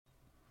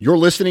You're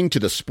listening to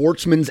the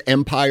Sportsman's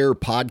Empire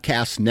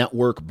Podcast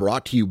Network,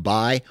 brought to you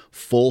by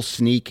Full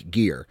Sneak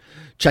Gear.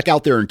 Check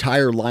out their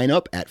entire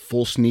lineup at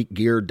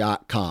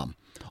fullsneakgear.com.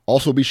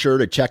 Also be sure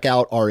to check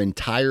out our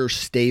entire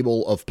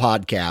stable of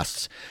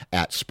podcasts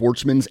at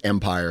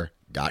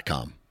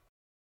sportsmansempire.com.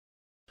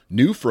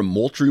 New from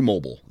Moultrie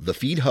Mobile, the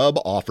Feed Hub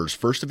offers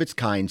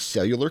first-of-its-kind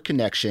cellular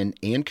connection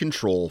and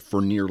control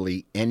for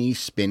nearly any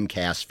spin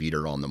cast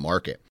feeder on the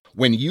market.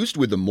 When used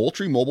with the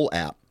Moultrie Mobile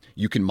app,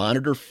 you can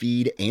monitor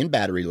feed and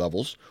battery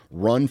levels,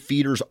 run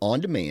feeders on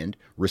demand,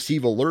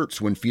 receive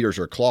alerts when feeders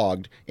are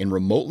clogged, and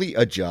remotely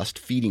adjust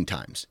feeding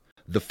times.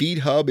 The Feed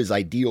Hub is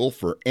ideal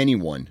for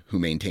anyone who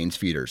maintains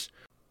feeders.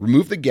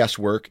 Remove the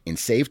guesswork and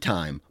save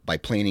time by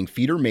planning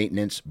feeder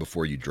maintenance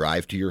before you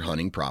drive to your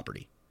hunting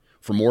property.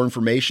 For more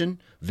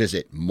information,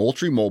 visit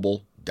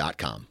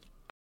MoultrieMobile.com.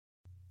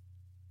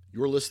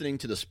 You're listening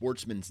to the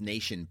Sportsman's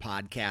Nation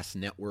Podcast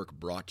Network,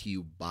 brought to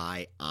you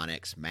by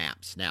onX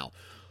Maps. Now,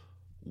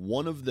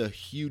 one of the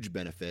huge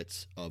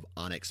benefits of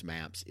onX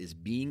Maps is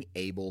being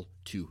able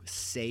to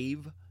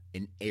save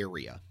an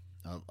area,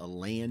 a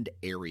land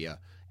area,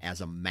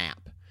 as a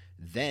map.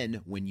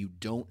 Then, when you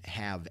don't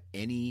have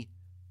any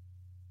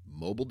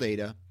mobile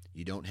data,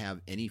 you don't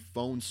have any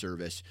phone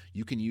service,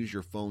 you can use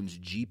your phone's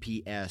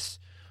GPS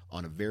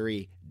on a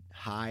very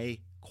high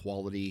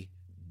quality,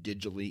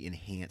 digitally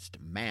enhanced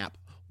map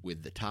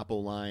with the topo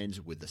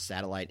lines, with the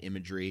satellite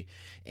imagery,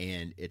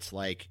 and it's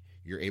like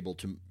you're able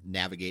to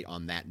navigate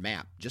on that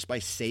map just by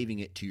saving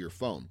it to your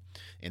phone.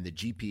 And the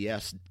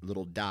GPS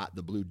little dot,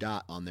 the blue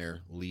dot on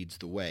there, leads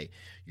the way.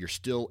 You're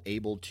still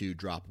able to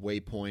drop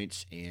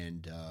waypoints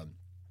and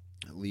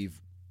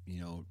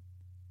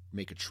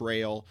make a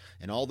trail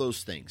and all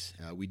those things.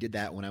 We did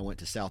that when I went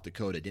to South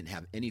Dakota. Didn't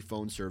have any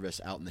phone service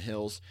out in the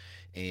hills,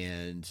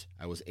 and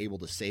I was able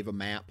to save a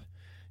map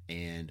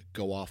and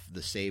go off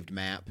the saved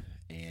map.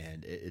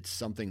 And it's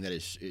something that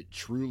it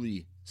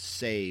truly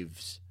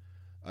saves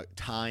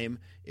time.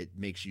 It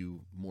makes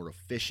you more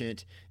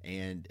efficient,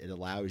 and it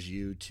allows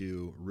you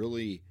to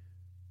really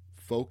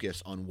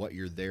focus on what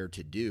you're there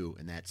to do,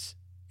 and that's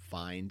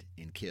find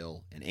and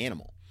kill an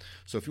animal.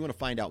 So if you want to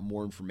find out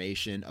more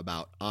information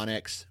about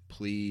onX,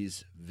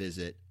 please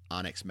visit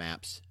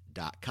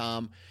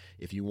onxmaps.com.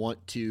 If you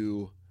want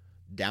to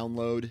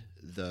download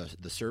the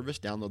service,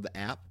 download the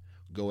app,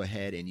 go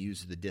ahead and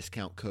use the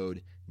discount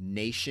code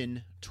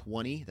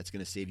NATION20. That's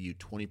going to save you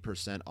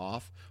 20%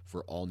 off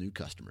for all new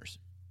customers.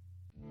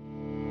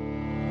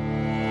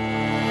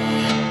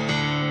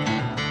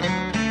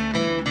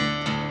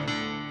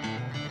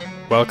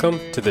 Welcome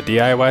to the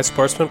DIY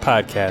Sportsman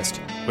Podcast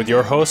with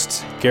your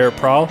hosts, Garrett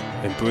Prawl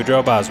and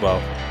Boudreaux Boswell.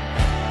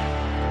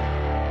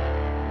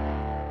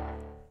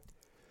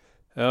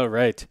 All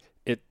right.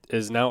 It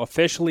is now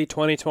officially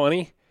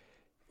 2020,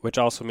 which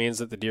also means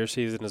that the deer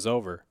season is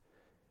over.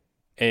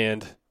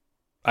 And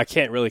I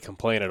can't really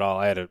complain at all.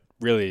 I had a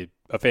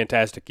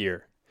fantastic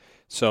year.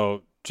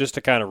 So just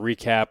to kind of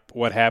recap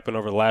what happened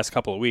over the last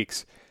couple of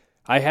weeks,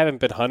 I haven't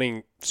been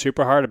hunting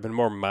super hard. I've been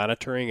more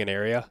monitoring an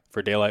area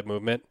for daylight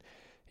movement.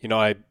 You know,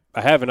 I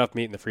have enough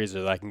meat in the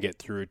freezer that I can get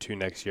through to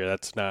next year.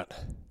 That's not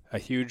a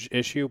huge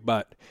issue,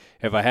 but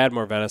if I had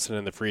more venison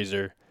in the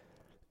freezer,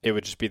 it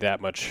would just be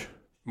that much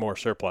more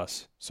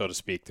surplus, so to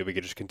speak, that we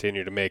could just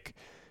continue to make,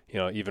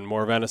 even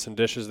more venison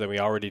dishes than we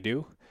already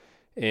do.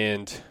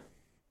 And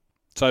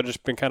so I've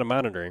just been kind of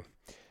monitoring.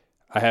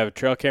 I have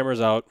trail cameras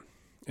out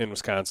in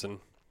Wisconsin,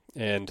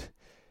 and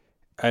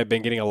I've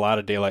been getting a lot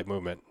of daylight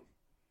movement.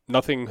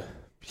 Nothing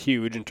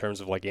huge in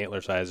terms of like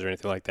antler size or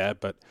anything like that,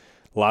 but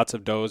lots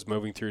of does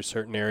moving through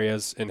certain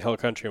areas in hill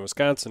country in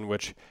Wisconsin,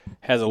 which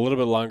has a little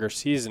bit longer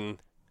season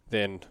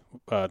than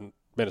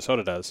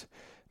Minnesota does.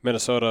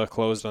 Minnesota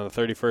closed on the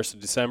 31st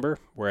of December,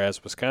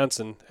 whereas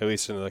Wisconsin, at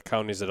least in the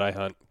counties that I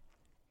hunt,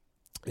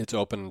 it's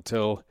open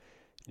until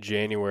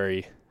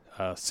January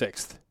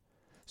 6th.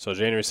 So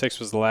January 6th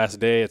was the last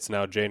day. It's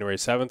now January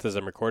 7th as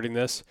I'm recording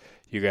this.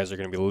 You guys are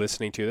going to be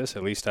listening to this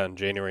at least on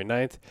January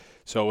 9th.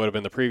 So it would have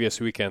been the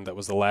previous weekend that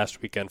was the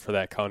last weekend for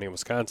that county in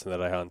Wisconsin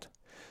that I hunt.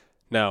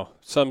 Now,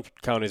 some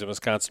counties in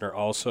Wisconsin are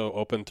also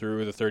open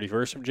through the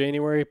 31st of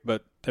January,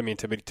 but, to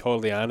be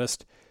totally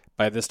honest,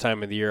 by this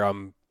time of the year,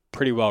 I'm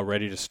pretty well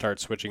ready to start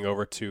switching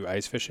over to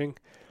ice fishing,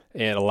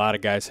 and a lot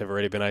of guys have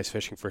already been ice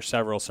fishing for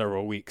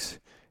several weeks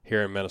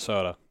here in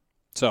Minnesota.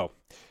 So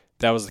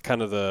that was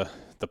the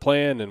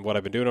plan, and what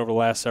I've been doing over the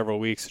last several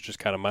weeks is just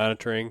kind of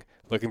monitoring,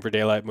 looking for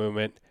daylight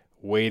movement,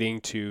 waiting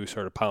to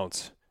sort of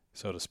pounce,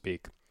 so to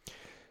speak.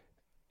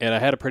 And I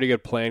had a pretty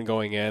good plan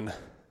going in.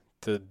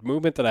 The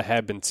movement that I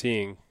had been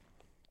seeing,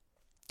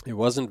 it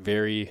wasn't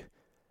very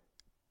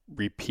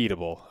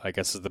repeatable, I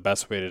guess is the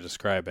best way to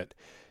describe it.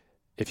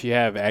 If you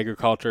have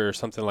agriculture or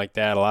something like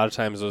that, a lot of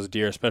times those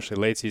deer, especially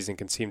late season,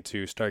 can seem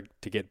to start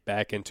to get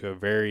back into a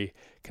very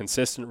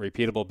consistent,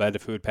 repeatable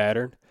bed-to-food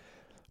pattern.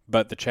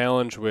 But the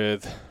challenge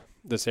with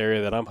this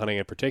area that I'm hunting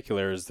in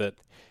particular is that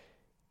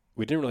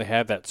we didn't really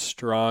have that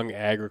strong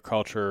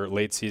agriculture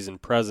late season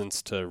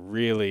presence to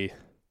really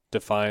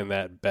define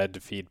that bed to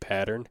feed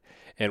pattern.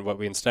 And what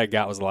we instead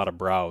got was a lot of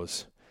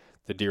browse.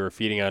 the deer were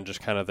feeding on just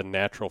kind of the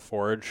natural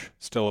forage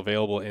still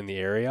available in the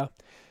area.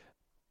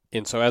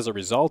 And so as a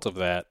result of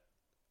that,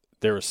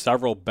 there were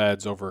several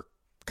beds over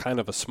kind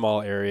of a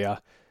small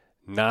area,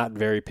 not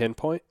very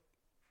pinpoint.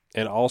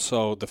 And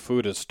also the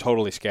food is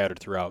totally scattered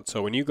throughout.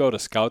 So when you go to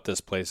scout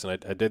this place,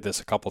 and I did this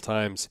a couple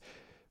times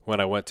when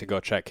I went to go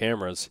check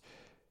cameras,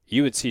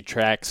 you would see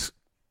tracks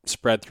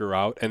spread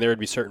throughout, and there would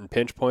be certain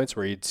pinch points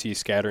where you'd see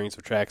scatterings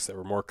of tracks that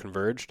were more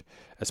converged,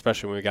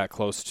 especially when we got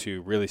close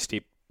to really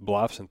steep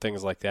bluffs and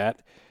things like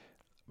that.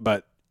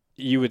 But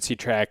you would see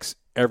tracks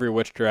every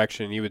which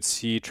direction. You would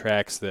see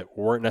tracks that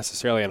weren't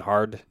necessarily on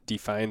hard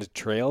defined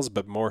trails,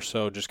 but more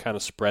so just kind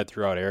of spread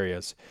throughout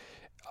areas.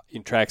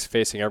 In tracks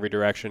facing every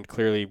direction,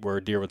 clearly where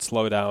deer would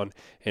slow down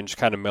and just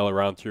kind of mill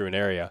around through an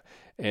area.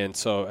 And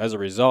so as a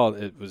result,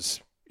 it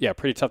was,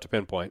 pretty tough to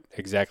pinpoint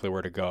exactly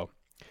where to go.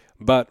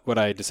 But what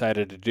I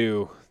decided to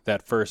do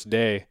that first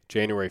day,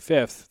 January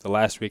 5th, the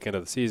last weekend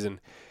of the season,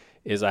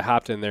 is I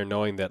hopped in there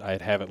knowing that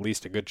I'd have at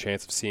least a good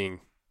chance of seeing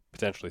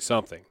potentially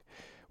something.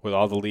 With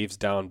all the leaves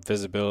down,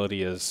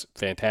 visibility is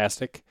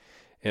fantastic.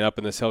 And up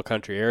in this hill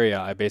country area,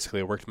 I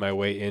basically worked my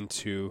way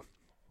into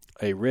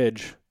a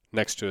ridge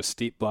next to a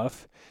steep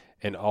bluff,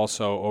 and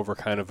also over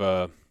kind of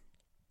a,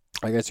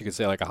 I guess you could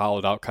say like a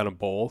hollowed out kind of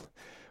bowl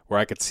where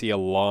I could see a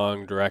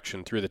long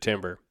direction through the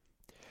timber.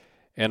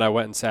 And I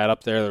went and sat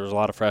up there. There was a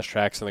lot of fresh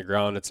tracks on the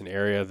ground. It's an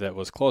area that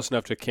was close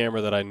enough to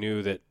camera that I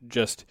knew that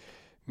just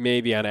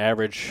maybe on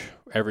average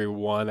every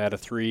 1 out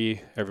of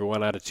 3, every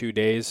 1 out of 2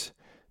 days,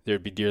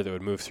 there'd be deer that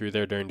would move through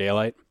there during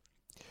daylight.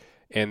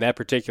 And that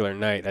particular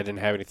night, I didn't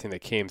have anything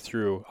that came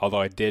through,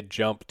 although I did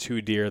jump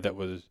 2 deer it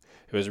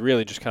was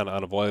really just kind of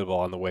unavoidable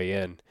on the way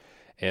in.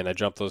 And I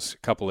jumped those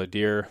couple of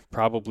deer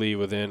probably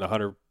within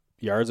 100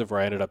 yards of where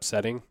I ended up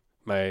setting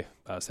my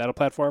saddle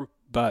platform.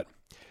 But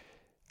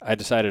I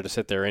decided to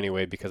sit there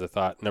anyway because I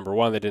thought, number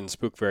one, they didn't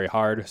spook very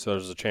hard, so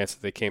there's a chance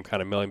that they came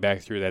kind of milling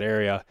back through that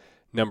area.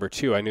 Number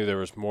two, I knew there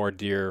was more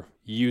deer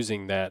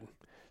using that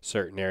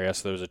certain area,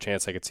 so there was a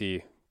chance I could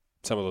see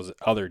some of those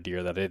other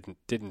deer that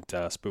didn't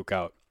spook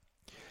out.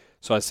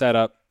 So I sat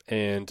up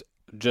and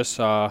just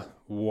saw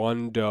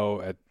one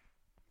doe at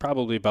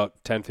probably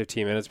about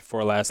 10-15 minutes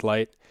before last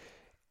light,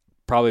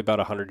 probably about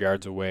 100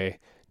 yards away,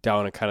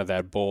 down in kind of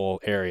that bowl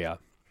area.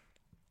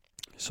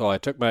 So I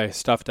took my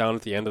stuff down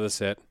at the end of the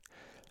sit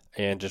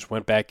and just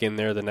went back in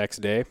there the next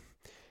day.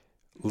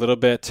 A little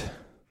bit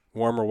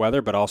warmer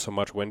weather, but also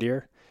much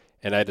windier.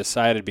 And I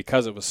decided,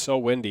 because it was so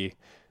windy,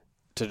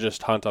 to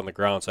just hunt on the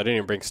ground. So I didn't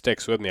even bring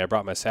sticks with me. I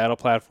brought my saddle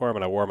platform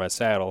and I wore my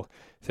saddle,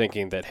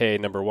 thinking that, hey,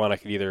 number one, I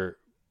could either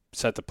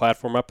set the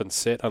platform up and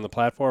sit on the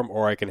platform,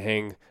 or I can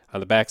hang on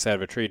the backside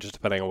of a tree, just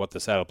depending on what the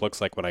saddle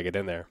looks like when I get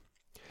in there.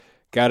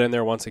 Got in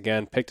there once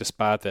again, picked a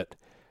spot that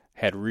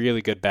had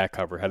really good back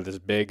cover, had this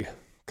big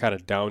kind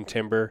of down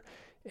timber,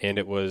 and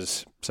it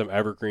was some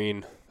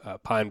evergreen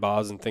pine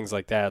boughs and things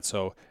like that.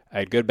 So I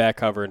had good back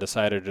cover and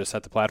decided to just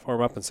set the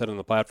platform up and sit on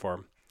the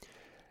platform.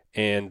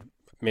 And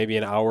maybe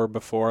an hour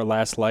before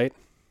last light,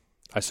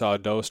 I saw a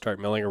doe start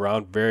milling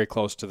around very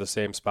close to the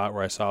same spot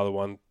where I saw the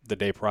one the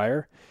day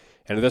prior.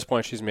 And at this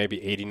point, she's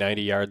maybe 80,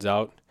 90 yards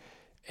out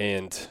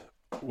and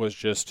was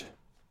just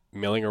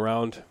milling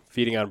around,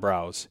 feeding on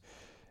browse,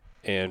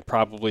 and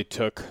probably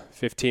took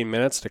 15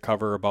 minutes to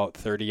cover about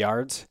 30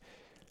 yards.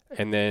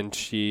 And then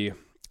she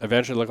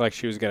eventually looked like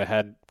she was going to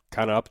head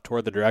kind of up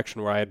toward the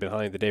direction where I had been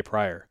hunting the day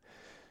prior.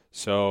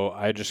 So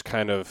I just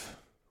kind of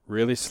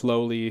really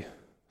slowly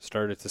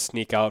started to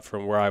sneak out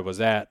from where I was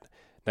at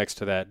next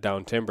to that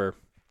down timber.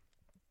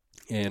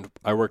 And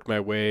I worked my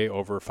way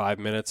over 5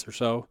 minutes or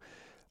so,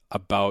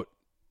 about,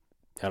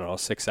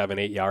 6, 7,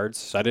 8 yards.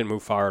 So I didn't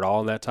move far at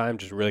all in that time,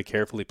 just really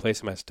carefully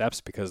placing my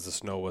steps because the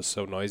snow was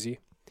so noisy.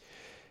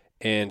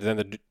 And then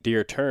the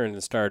deer turned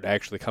and started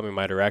actually coming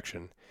my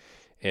direction.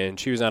 And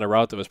she was on a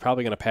route that was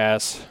probably going to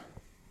pass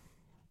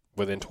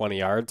within 20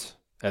 yards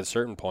at a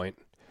certain point.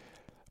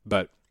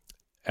 But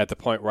at the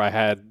point where I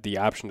had the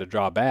option to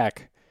draw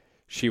back,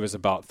 she was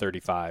about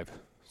 35.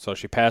 So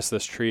she passed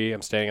this tree.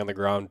 I'm standing on the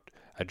ground.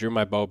 I drew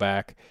my bow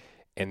back.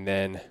 And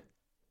then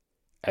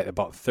at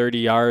about 30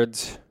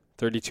 yards,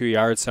 32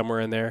 yards, somewhere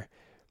in there,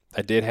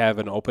 I did have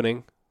an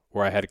opening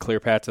where I had a clear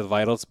path to the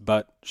vitals,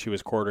 but she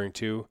was quartering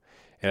two.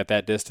 And at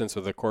that distance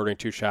with a quartering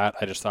two shot,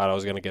 I just thought I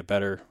was going to get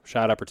better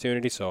shot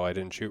opportunity, so I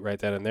didn't shoot right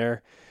then and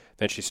there.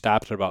 Then she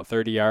stopped at about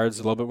 30 yards,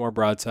 a little bit more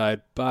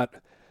broadside,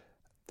 but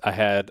I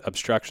had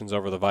obstructions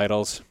over the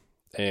vitals,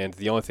 and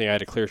the only thing I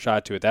had a clear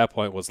shot to at that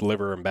point was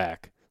liver and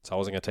back, so I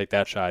wasn't going to take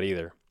that shot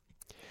either.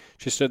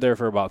 She stood there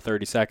for about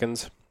 30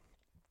 seconds,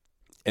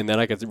 and then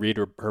I could read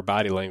her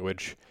body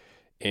language,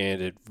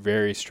 and it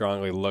very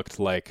strongly looked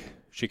like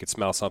she could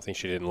smell something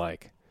she didn't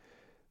like.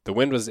 The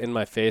wind was in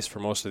my face for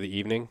most of the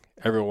evening.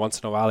 Every once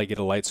in a while, I get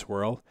a light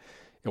swirl.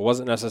 It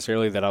wasn't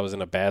necessarily that I was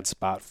in a bad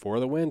spot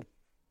for the wind,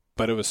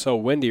 but it was so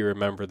windy,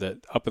 remember, that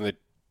up in the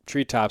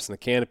treetops and the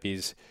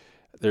canopies,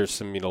 there's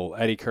some,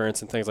 eddy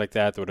currents and things like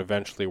that would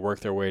eventually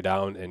work their way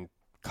down and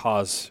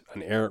cause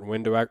an errant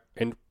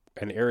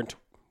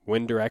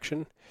wind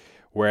direction.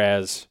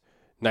 Whereas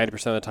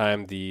 90% of the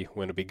time the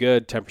wind would be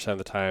good, 10% of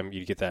the time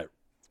you'd get that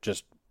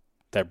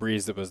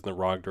breeze that was in the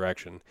wrong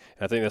direction.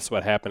 And I think that's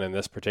what happened in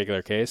this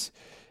particular case,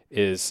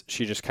 is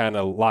she just kind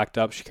of locked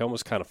up. She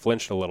almost kind of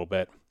flinched a little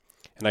bit,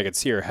 and I could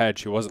see her head.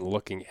 She wasn't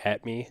looking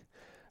at me.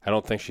 I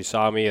don't think she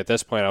saw me. At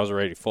this point, I was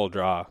already full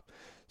draw,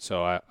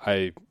 so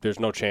there's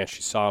no chance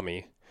she saw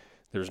me.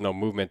 There was no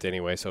movement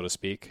anyway, so to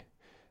speak.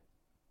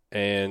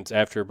 And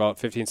after about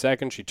 15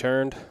 seconds, she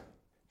turned,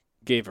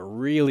 gave a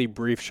really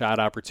brief shot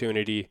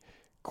opportunity,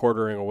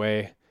 quartering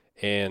away,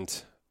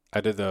 and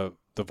I did the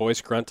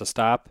voice grunt to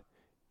stop,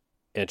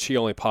 and she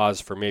only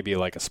paused for maybe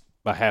like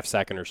a half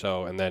second or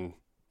so, and then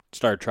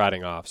started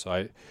trotting off. So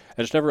I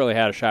just never really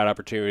had a shot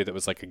opportunity that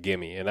was like a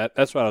gimme, and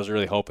that's what I was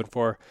really hoping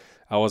for.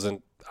 I was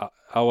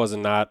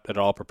not at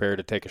all prepared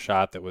to take a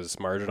shot that was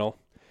marginal.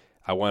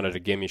 I wanted a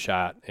gimme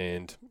shot,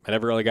 and I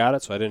never really got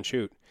it, so I didn't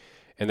shoot.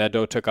 And that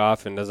doe took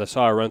off, and as I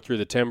saw her run through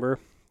the timber,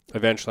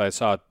 eventually I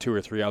saw 2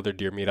 or 3 other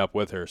deer meet up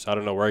with her. So I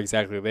don't know where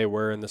exactly they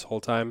were in this whole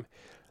time,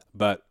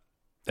 but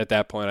at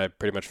that point I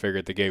pretty much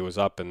figured the gig was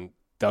up, and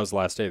that was the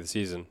last day of the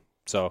season.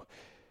 So,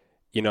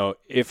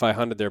 if I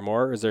hunted there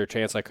more, is there a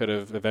chance I could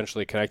have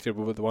eventually connected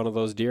with one of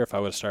those deer if I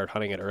would have started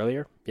hunting it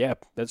earlier? Yeah,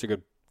 that's a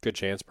good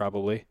chance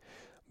probably.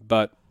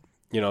 But,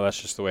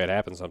 that's just the way it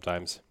happens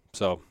sometimes.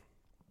 So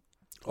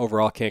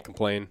overall, can't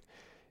complain.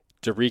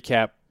 To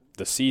recap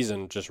the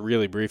season just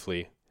really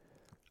briefly,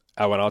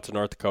 I went out to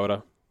North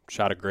Dakota,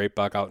 shot a great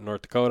buck out in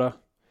North Dakota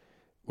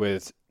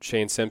with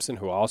Shane Simpson,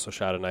 who also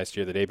shot a nice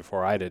deer the day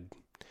before I did.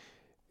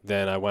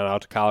 Then I went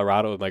out to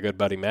Colorado with my good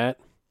buddy Matt.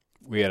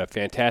 We had a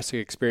fantastic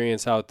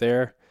experience out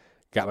there.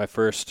 Got my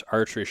first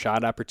archery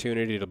shot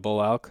opportunity to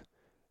bull elk.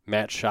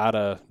 Matt shot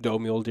a doe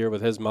mule deer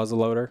with his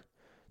muzzleloader,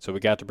 so we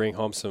got to bring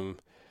home some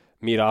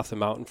meat off the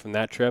mountain from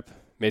that trip.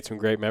 Made some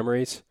great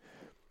memories.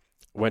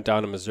 Went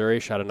down to Missouri,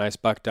 shot a nice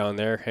buck down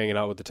there, hanging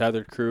out with the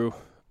tethered crew.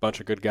 Bunch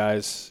of good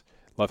guys.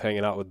 Love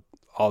hanging out with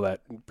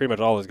pretty much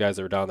all those guys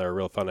that were down there are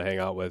real fun to hang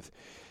out with.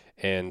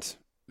 And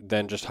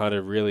then just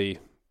hunted really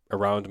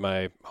around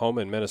my home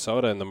in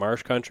Minnesota in the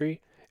marsh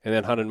country, and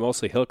then hunted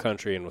mostly hill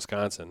country in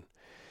Wisconsin.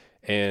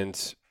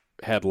 And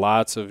had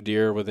lots of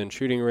deer within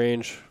shooting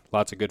range,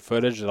 lots of good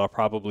footage that I'll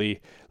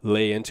probably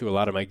lay into a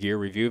lot of my gear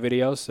review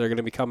videos. They're going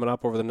to be coming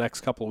up over the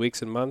next couple of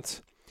weeks and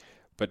months,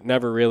 but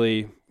never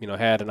really,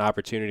 had an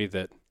opportunity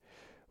that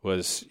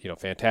was,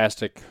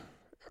 fantastic.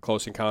 A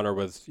close encounter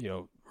with,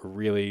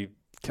 really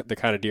the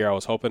kind of deer I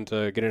was hoping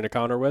to get an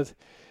encounter with.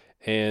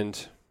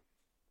 And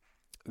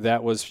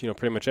that was,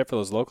 pretty much it for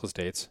those local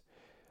states.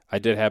 I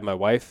did have my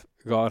wife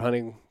go out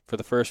hunting for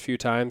the first few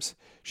times.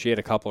 She had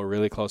a couple of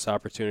really close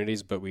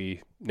opportunities, but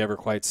we never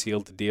quite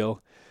sealed the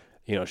deal.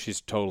 She's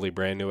totally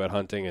brand new at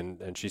hunting,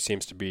 and she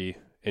seems to be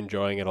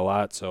enjoying it a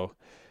lot. So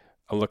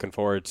I'm looking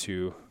forward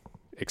to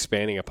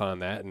expanding upon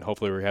that, and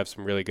hopefully we have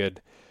some really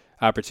good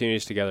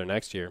opportunities together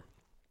next year.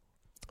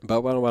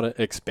 But what I want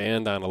to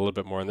expand on a little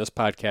bit more in this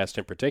podcast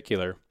in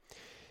particular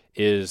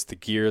is the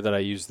gear that I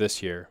use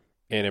this year.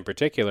 And in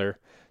particular,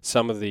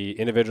 some of the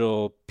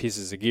individual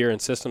pieces of gear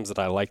and systems that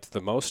I liked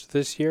the most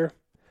this year.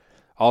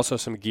 Also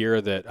some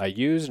gear that I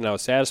used and I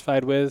was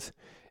satisfied with,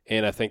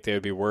 and I think they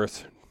would be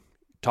worth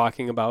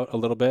talking about a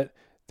little bit.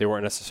 They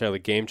weren't necessarily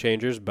game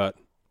changers, but,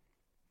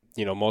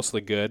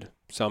 mostly good,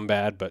 some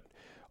bad, but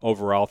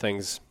overall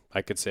things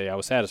I could say I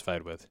was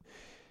satisfied with.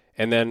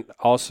 And then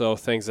also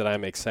things that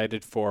I'm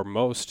excited for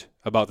most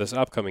about this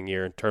upcoming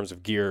year in terms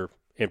of gear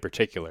in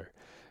particular.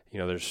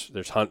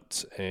 There's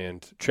hunts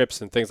and trips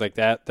and things like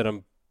that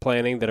I'm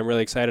planning that I'm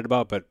really excited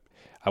about, but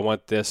I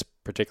want this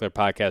particular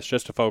podcast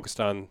just to focus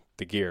on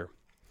the gear.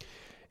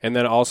 And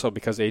then also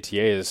because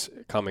ATA is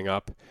coming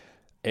up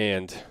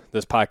and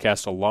this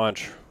podcast will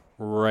launch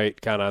right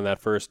kind of on that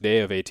first day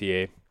of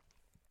ATA,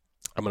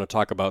 I'm going to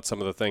talk about some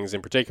of the things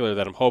in particular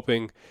that I'm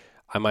hoping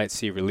I might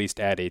see released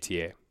at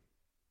ATA.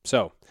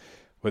 So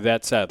with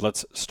that said,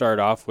 let's start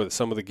off with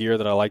some of the gear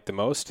that I like the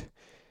most.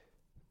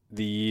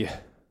 The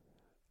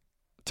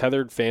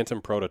tethered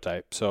Phantom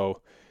prototype.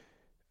 So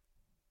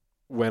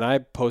when I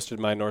posted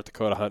my North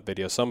Dakota hunt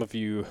video, some of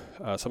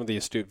the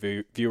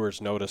astute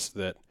viewers noticed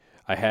that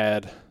I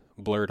had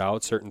blurred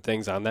out certain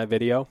things on that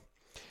video,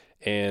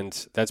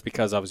 and that's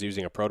because I was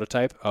using a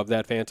prototype of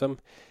that Phantom,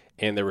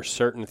 and there were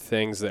certain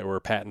things that were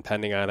patent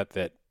pending on it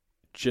that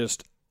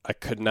just I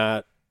could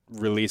not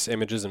release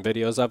images and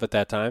videos of at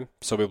that time,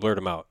 so we blurred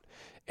them out.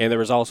 And there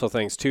was also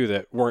things too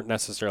that weren't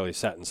necessarily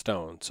set in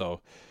stone.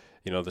 So,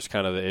 there's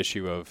kind of the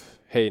issue of,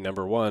 hey,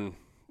 number one,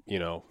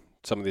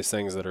 some of these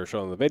things that are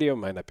shown in the video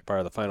might not be part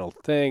of the final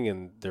thing,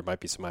 and there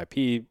might be some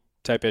IP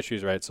type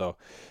issues, right? So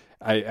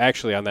I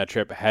actually on that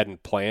trip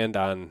hadn't planned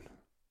on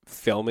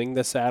filming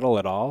the saddle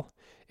at all.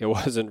 It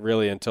wasn't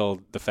really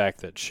until the fact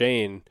that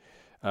Shane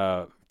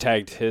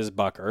tagged his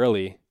buck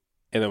early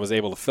and then was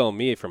able to film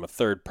me from a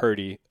third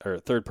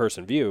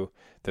person view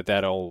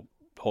that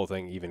whole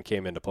thing even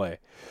came into play.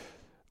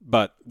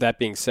 But that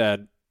being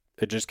said,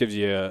 it just gives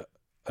you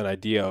an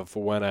idea of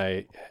when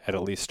I had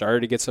at least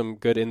started to get some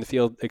good in the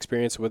field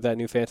experience with that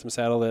new Phantom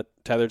saddle that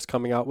Tethered's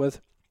coming out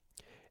with.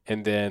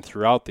 And then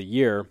throughout the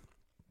year,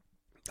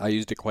 I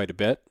used it quite a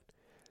bit,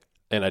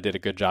 and I did a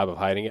good job of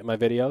hiding it in my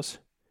videos.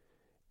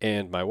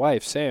 And my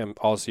wife, Sam,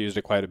 also used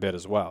it quite a bit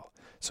as well.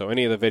 So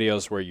any of the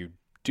videos where you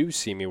do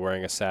see me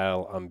wearing a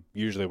saddle, I'm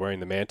usually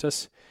wearing the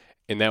Mantis.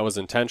 And that was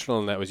intentional,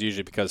 and that was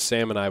usually because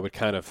Sam and I would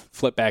kind of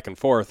flip back and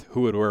forth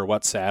who would wear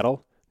what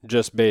saddle,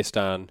 just based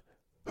on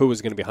who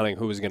was going to be hunting,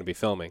 who was going to be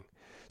filming.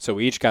 So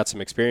we each got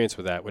some experience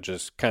with that, which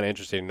is kind of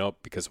interesting to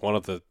note, because one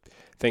of the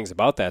things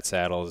about that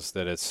saddle is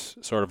that it's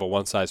sort of a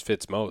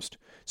one-size-fits-most.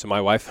 So my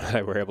wife and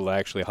I were able to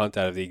actually hunt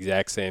out of the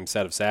exact same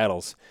set of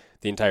saddles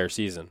the entire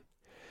season.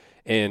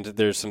 And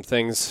there's some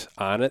things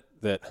on it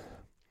that,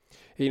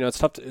 it's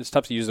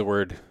tough to use the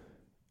word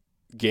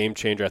game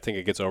changer. I think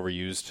it gets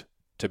overused,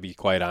 to be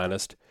quite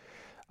honest.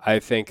 I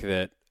think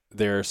that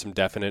there are some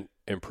definite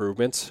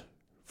improvements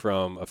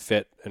from a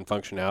fit and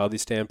functionality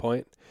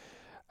standpoint.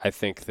 I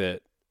think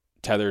that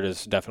Tethered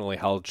has definitely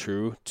held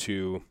true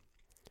to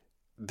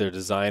their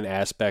design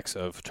aspects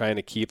of trying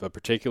to keep a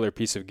particular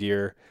piece of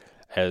gear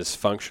as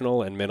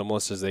functional and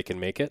minimalist as they can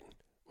make it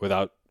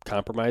without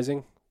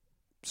compromising.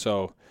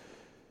 So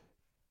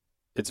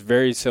it's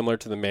very similar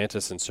to the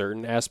Mantis in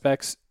certain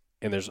aspects,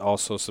 and there's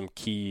also some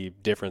key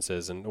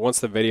differences. And once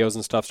the videos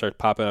and stuff start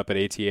popping up at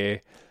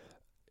ATA,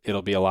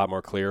 it'll be a lot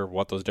more clear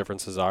what those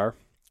differences are.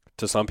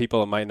 To some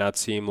people, it might not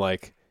seem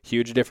like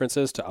huge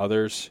differences. To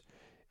others,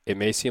 it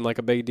may seem like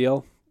a big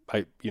deal.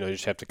 You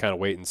just have to kind of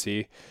wait and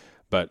see.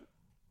 But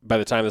by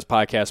the time this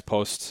podcast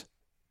posts,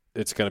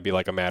 it's going to be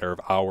like a matter of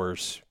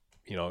hours,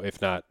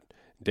 if not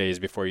days,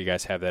 before you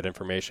guys have that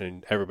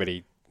information.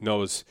 Everybody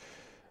knows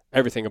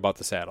everything about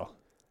the saddle.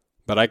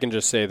 But I can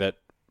just say that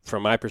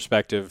from my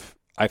perspective,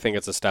 I think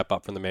it's a step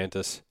up from the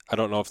Mantis. I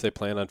don't know if they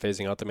plan on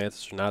phasing out the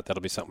Mantis or not.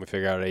 That'll be something we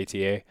figure out at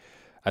ATA.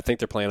 I think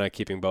they're planning on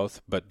keeping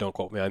both, but don't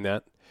quote me on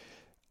that.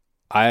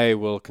 I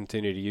will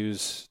continue to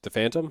use the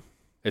Phantom.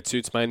 It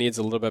suits my needs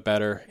a little bit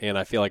better, and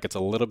I feel like it's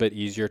a little bit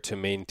easier to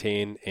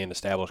maintain and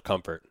establish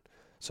comfort.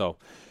 So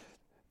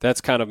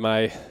that's kind of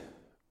my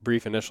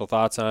brief initial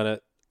thoughts on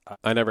it.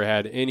 I never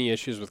had any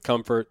issues with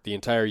comfort the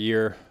entire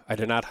year. I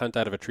did not hunt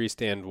out of a tree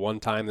stand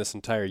one time this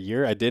entire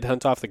year. I did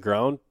hunt off the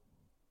ground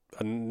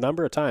a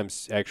number of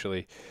times,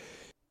 actually.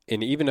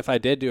 And even if I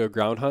did do a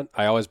ground hunt,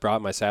 I always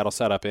brought my saddle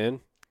setup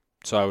in.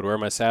 So I would wear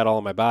my saddle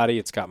on my body.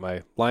 It's got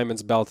my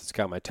lineman's belt. It's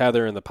got my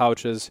tether in the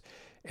pouches.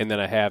 And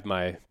then I have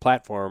my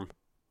platform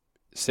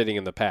sitting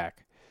in the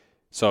pack.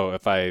 So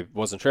if I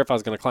wasn't sure if I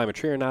was going to climb a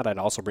tree or not, I'd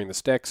also bring the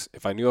sticks.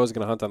 If I knew I was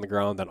going to hunt on the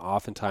ground, then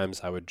oftentimes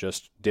I would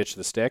just ditch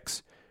the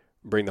sticks,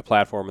 bring the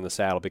platform and the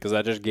saddle, because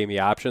that just gave me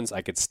options.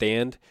 I could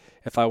stand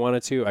if I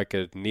wanted to. I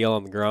could kneel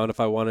on the ground if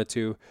I wanted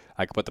to.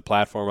 I could put the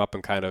platform up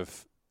and kind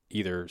of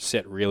either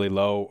sit really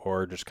low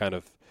or just kind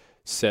of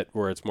sit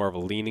where it's more of a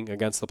leaning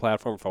against the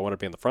platform if I wanted to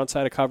be on the front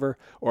side of cover,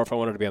 or if I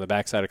wanted to be on the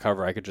back side of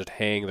cover, I could just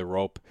hang the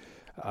rope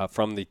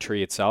from the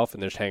tree itself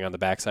and just hang on the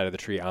back side of the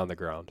tree on the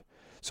ground.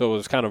 So it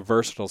was kind of a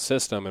versatile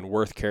system and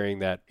worth carrying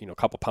that,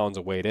 couple pounds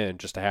of weight in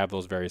just to have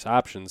those various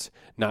options,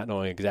 not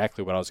knowing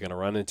exactly what I was going to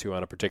run into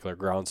on a particular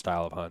ground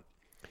style of hunt.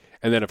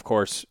 And then, of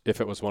course,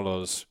 if it was one of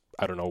those,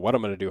 I don't know what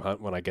I'm going to do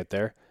hunt when I get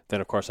there, then,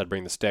 of course, I'd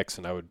bring the sticks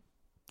and I would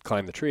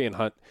climb the tree and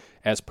hunt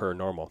as per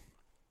normal.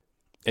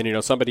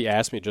 And, somebody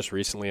asked me just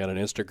recently on an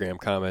Instagram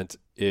comment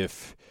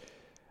if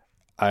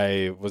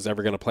I was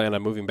ever going to plan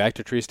on moving back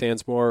to tree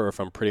stands more, or if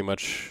I'm pretty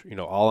much,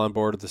 all on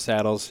board with the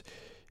saddles.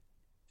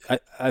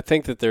 I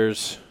think that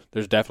there's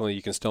definitely,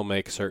 you can still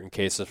make certain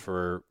cases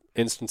for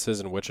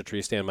instances in which a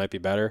tree stand might be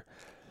better.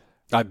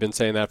 I've been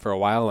saying that for a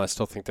while, and I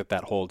still think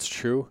that holds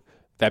true.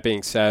 That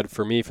being said,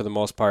 for me, for the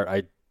most part,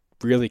 I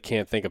really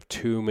can't think of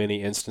too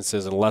many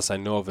instances unless I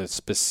know of a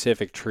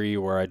specific tree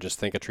where I just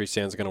think a tree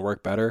stand is going to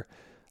work better.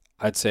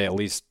 I'd say at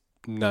least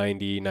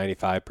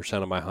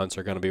 90-95% of my hunts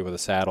are going to be with a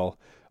saddle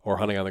or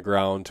hunting on the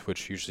ground,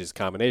 which usually is a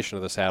combination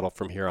of the saddle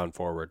from here on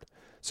forward.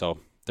 So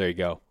there you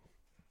go.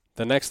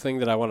 The next thing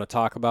that I want to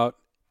talk about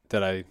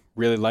that I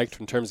really liked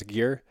in terms of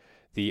gear,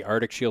 the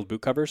Arctic Shield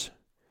boot covers.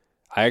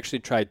 I actually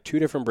tried 2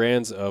 different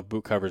brands of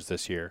boot covers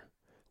this year.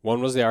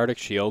 One was the Arctic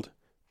Shield,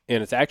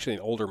 and it's actually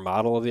an older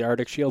model of the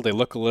Arctic Shield. They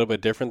look a little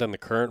bit different than the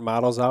current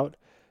models out.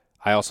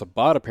 I also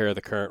bought a pair of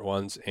the current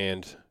ones,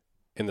 and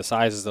in the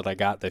sizes that I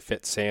got, they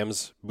fit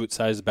Sam's boot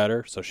size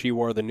better. So she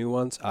wore the new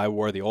ones. I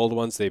wore the old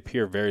ones. They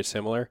appear very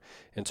similar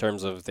in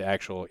terms of the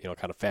actual,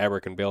 kind of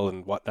fabric and build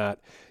and whatnot.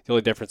 The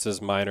only difference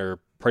is mine are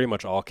pretty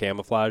much all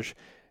camouflage,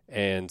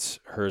 and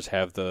hers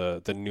have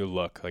the new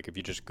look. Like if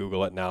you just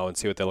Google it now and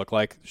see what they look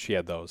like, she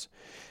had those.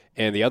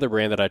 And the other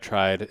brand that I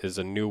tried is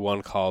a new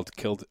one called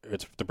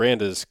the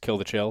brand is Kill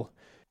the Chill.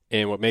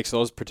 And what makes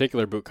those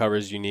particular boot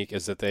covers unique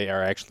is that they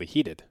are actually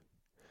heated.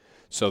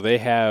 So they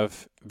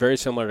have, very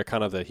similar to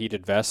kind of the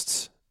heated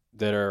vests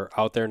that are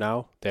out there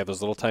now, they have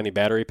those little tiny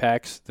battery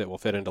packs that will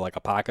fit into like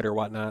a pocket or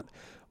whatnot.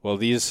 Well,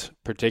 these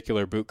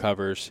particular boot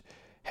covers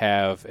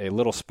have a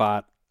little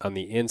spot on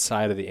the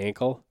inside of the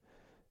ankle.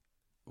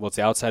 Well, it's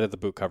the outside of the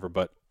boot cover,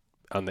 but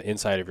on the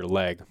inside of your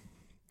leg.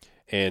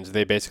 And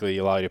they basically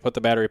allow you to put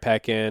the battery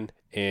pack in,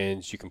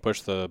 and you can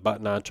push the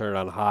button on, turn it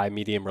on high,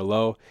 medium, or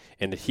low,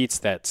 and it heats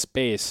that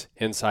space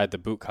inside the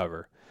boot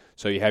cover.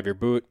 So you have your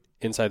boot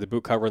inside the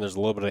boot cover, and there's a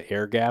little bit of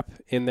air gap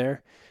in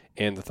there.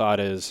 And the thought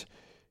is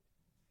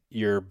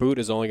your boot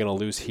is only going to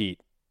lose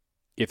heat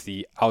if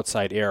the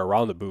outside air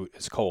around the boot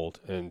is cold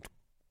and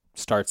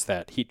starts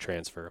that heat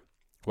transfer.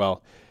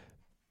 Well,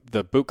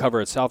 the boot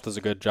cover itself does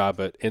a good job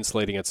at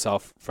insulating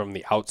itself from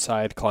the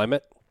outside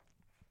climate.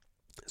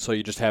 So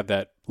you just have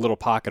that little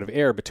pocket of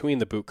air between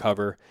the boot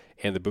cover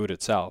and the boot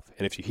itself.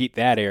 And if you heat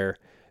that air,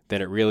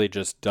 then it really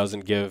just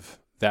doesn't give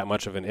that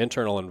much of an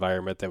internal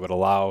environment that would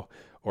allow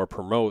or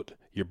promote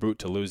your boot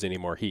to lose any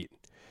more heat.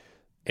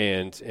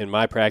 And in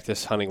my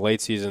practice hunting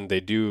late season, they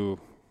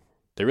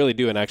really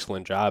do an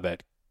excellent job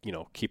at,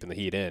 keeping the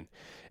heat in.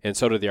 And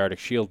so do the Arctic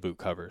Shield boot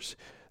covers.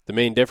 The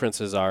main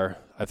differences are,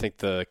 I think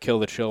the Kill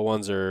the Chill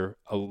ones are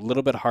a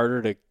little bit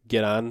harder to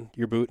get on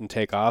your boot and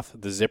take off.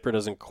 The zipper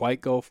doesn't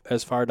quite go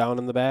as far down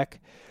in the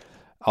back.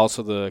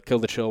 Also, the Kill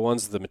the Chill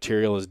ones, the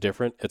material is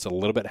different. It's a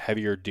little bit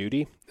heavier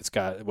duty. It's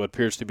got what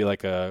appears to be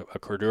like a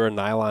Cordura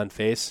nylon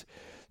face.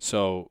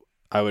 So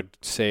I would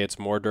say it's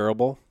more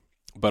durable,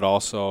 but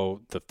also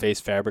the face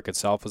fabric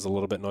itself is a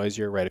little bit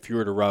noisier, right? If you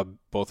were to rub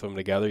both of them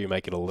together, you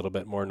might get a little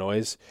bit more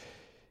noise.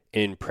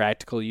 In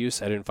practical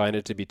use, I didn't find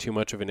it to be too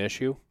much of an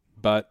issue.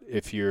 But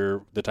if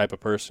you're the type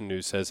of person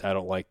who says, I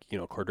don't like,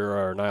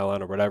 Cordura or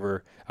nylon or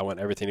whatever, I want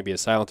everything to be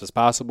as silent as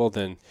possible,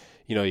 then,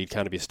 you'd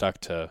kind of be stuck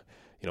to,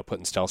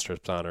 putting stealth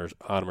strips on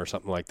them or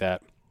something like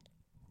that.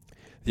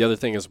 The other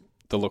thing is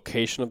the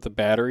location of the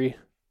battery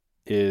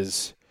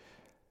is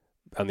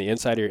on the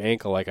inside of your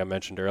ankle, like I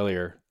mentioned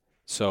earlier.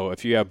 So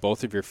if you have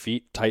both of your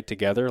feet tight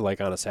together, like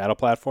on a saddle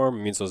platform,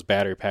 it means those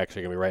battery packs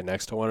are going to be right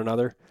next to one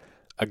another.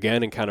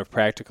 Again, in kind of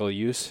practical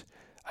use,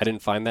 I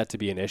didn't find that to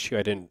be an issue.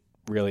 I didn't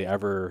really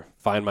ever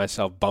find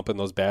myself bumping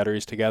those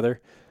batteries together,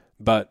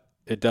 but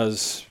it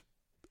is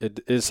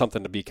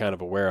something to be kind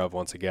of aware of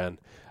once again.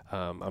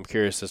 I'm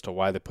curious as to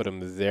why they put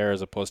them there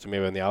as opposed to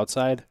maybe on the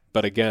outside.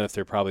 But again, if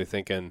they're probably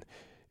thinking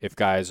if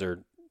guys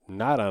are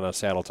not on a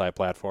saddle type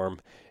platform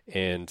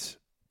and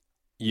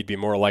you'd be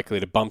more likely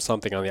to bump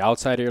something on the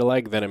outside of your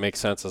leg, then it makes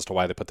sense as to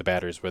why they put the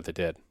batteries where they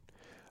did.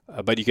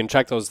 But you can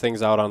check those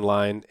things out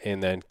online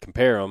and then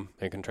compare them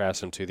and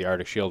contrast them to the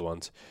Arctic Shield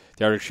ones.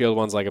 The Arctic Shield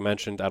ones, like I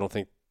mentioned, I don't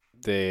think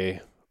they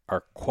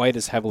are quite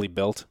as heavily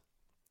built,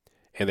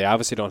 and they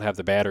obviously don't have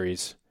the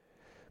batteries.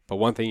 But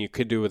one thing you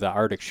could do with the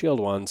Arctic Shield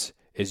ones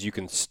is you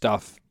can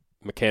stuff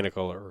you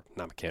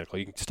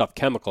can stuff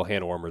chemical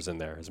hand warmers in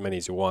there, as many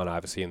as you want,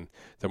 obviously, and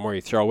the more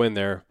you throw in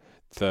there,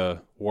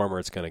 the warmer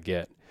it's going to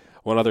get.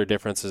 One other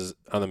difference is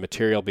on the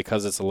material,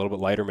 because it's a little bit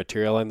lighter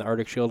material in the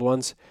Arctic Shield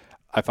ones,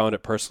 I found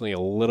it personally a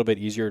little bit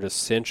easier to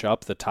cinch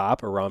up the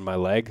top around my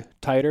leg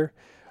tighter,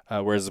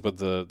 whereas with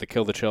the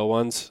Kill the Chill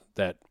ones,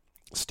 that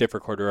stiffer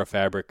Cordura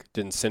fabric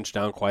didn't cinch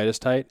down quite as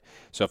tight.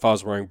 So if I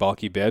was wearing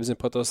bulky bibs and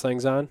put those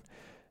things on,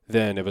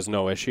 then it was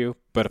no issue.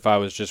 But if I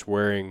was just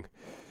wearing,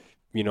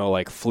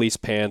 like fleece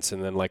pants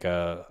and then like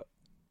a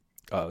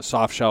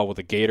soft shell with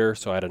a gaiter,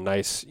 so I had a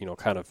nice,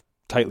 kind of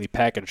tightly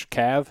packaged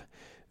calf,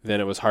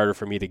 then it was harder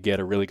for me to get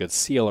a really good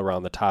seal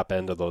around the top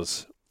end of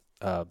those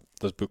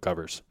boot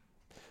covers.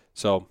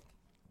 So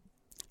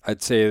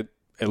I'd say,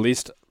 at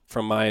least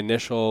from my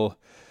initial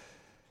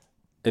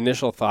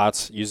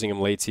thoughts using them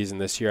late season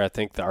this year, I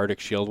think the Arctic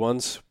Shield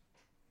ones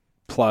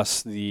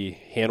plus the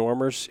hand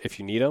warmers, if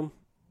you need them,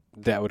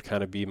 that would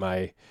kind of be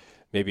my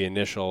maybe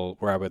initial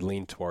where I would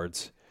lean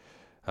towards.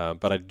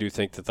 But I do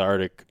think that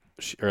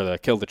the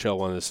Kill the Chill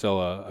one is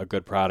still a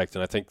good product,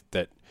 and I think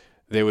that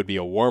they would be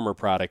a warmer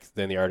product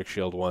than the Arctic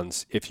Shield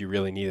ones if you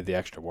really needed the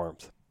extra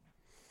warmth.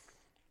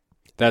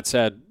 That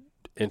said,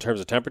 in terms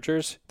of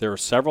temperatures, there were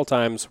several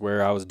times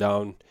where I was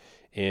down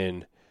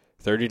in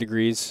 30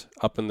 degrees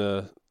up in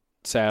the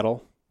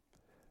saddle.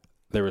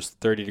 There was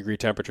 30-degree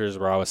temperatures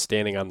where I was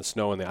standing on the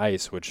snow and the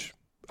ice, which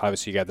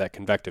obviously you got that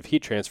convective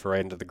heat transfer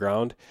right into the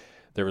ground.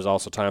 There was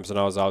also times when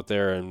I was out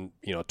there and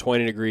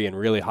 20-degree and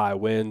really high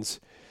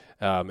winds,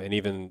 and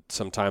even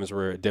some times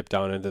where it dipped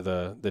down into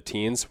the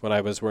teens when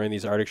I was wearing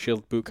these Arctic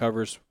Shield boot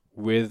covers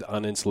with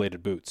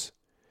uninsulated boots.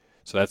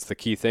 So that's the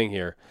key thing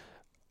here.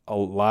 A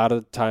lot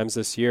of times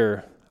this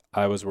year,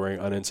 I was wearing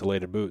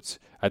uninsulated boots.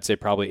 I'd say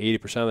probably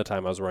 80% of the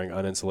time I was wearing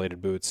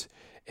uninsulated boots,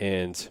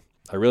 and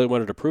I really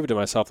wanted to prove to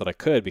myself that I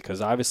could, because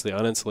obviously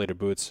uninsulated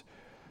boots,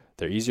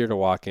 they're easier to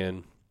walk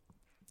in.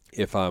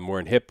 If I'm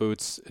wearing hip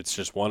boots, it's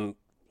just one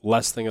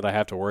less thing that I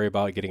have to worry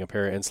about, getting a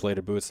pair of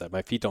insulated boots that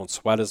my feet don't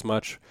sweat as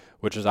much,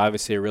 which is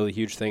obviously a really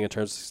huge thing in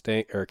terms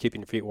of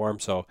keeping your feet warm.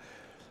 So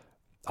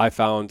I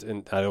found,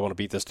 and I don't want to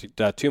beat this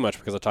too much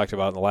because I talked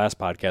about it in the last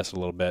podcast a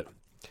little bit,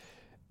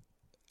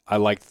 I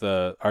liked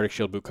the Arctic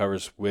Shield boot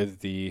covers with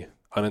the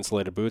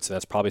uninsulated boots, and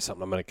that's probably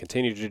something I'm going to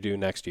continue to do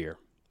next year.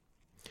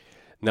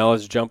 Now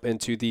let's jump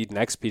into the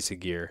next piece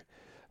of gear.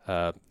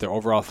 The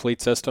overall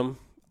fleet system,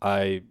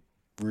 I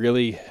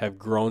really have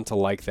grown to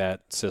like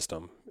that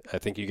system. I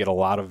think you get a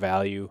lot of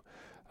value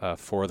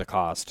for the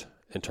cost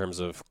in terms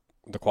of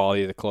the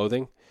quality of the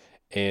clothing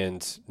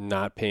and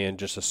not paying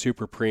just a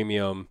super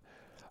premium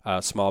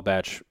small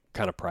batch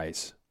kind of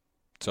price.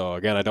 So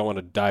again, I don't want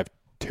to dive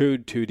too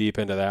deep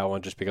into that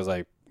one just because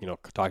I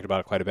talked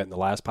about it quite a bit in the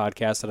last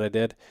podcast that I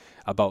did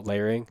about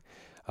layering.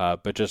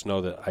 But just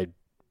know that I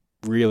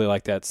really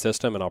like that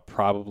system, and I'll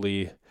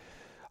probably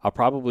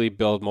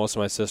build most of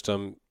my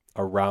system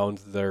around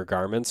their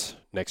garments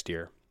next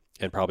year,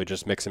 and probably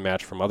just mix and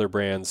match from other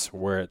brands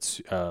where it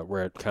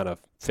kind of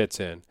fits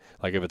in.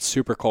 Like if it's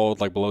super cold,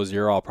 like below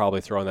zero, I'll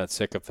probably throw in that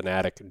Sitka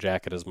Fanatic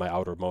jacket as my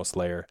outermost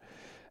layer.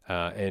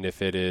 And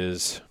if it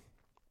is,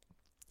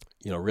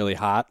 really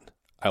hot,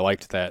 I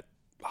liked that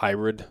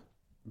hybrid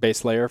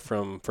base layer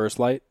from First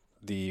Light,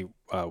 the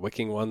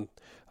wicking one.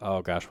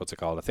 Oh gosh, what's it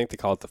called? I think they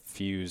call it the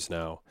Fuse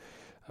now.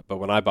 But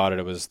when I bought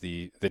it,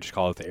 they just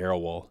call it the Aero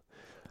Wool.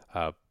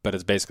 But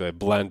it's basically a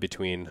blend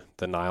between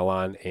the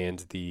nylon and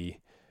the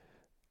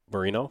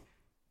merino.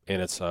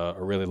 And it's a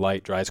really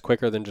light, dries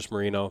quicker than just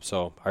merino.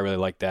 So I really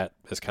like that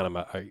as kind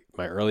of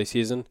my early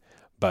season.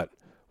 But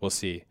we'll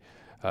see.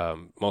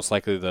 Most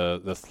likely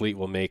the Fleet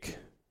will make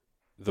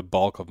the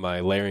bulk of my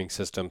layering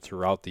system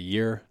throughout the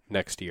year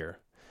next year.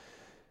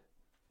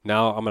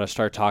 Now I'm going to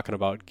start talking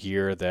about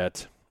gear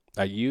that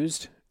I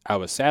used, I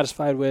was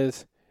satisfied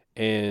with,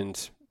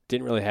 and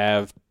didn't really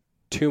have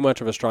too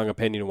much of a strong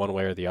opinion one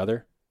way or the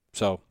other.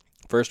 So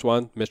first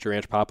one, Mystery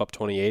Ranch Pop-Up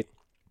 28.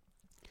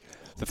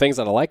 The things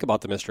that I like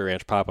about the Mystery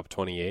Ranch Pop-Up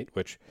 28,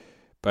 which,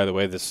 by the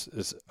way, this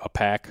is a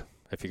pack.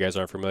 If you guys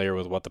aren't familiar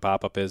with what the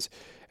Pop-Up is,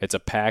 it's a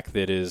pack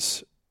that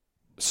is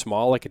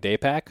small like a day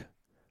pack,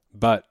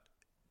 but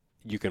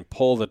you can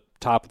pull the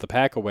top of the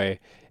pack away,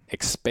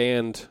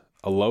 expand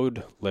a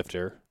load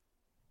lifter,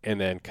 and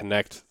then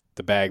connect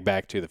the bag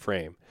back to the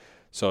frame.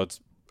 So it's,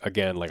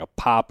 again, like a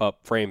pop-up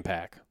frame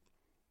pack.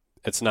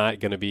 It's not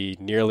going to be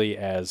nearly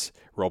as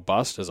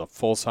robust as a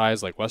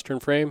full-size like Western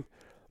frame,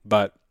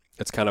 but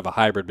it's kind of a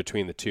hybrid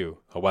between the two.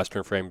 A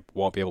Western frame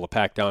won't be able to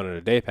pack down in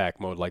a day pack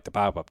mode like the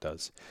pop-up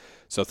does.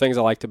 So things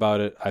I liked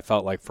about it, I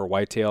felt like for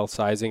whitetail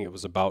sizing, it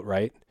was about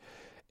right.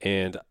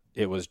 And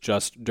it was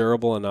just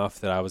durable enough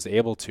that I was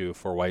able to,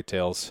 for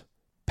whitetails,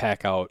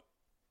 pack out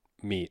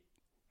meat.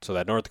 So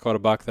that North Dakota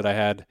buck that I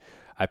had,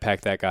 I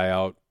packed that guy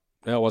out.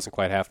 It wasn't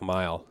quite half a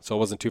mile. So it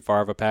wasn't too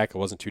far of a pack. It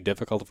wasn't too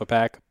difficult of a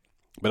pack.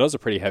 But it was a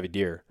pretty heavy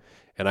deer.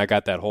 And I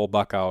got that whole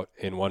buck out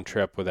in one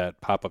trip with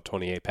that Pop-Up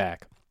 28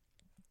 pack.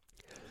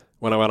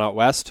 When I went out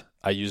west,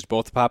 I used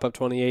both the Pop-Up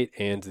 28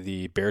 and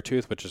the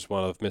Beartooth, which is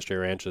one of Mystery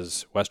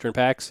Ranch's Western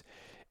packs.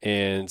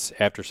 And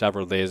after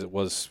several days, it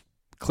was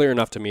clear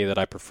enough to me that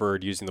I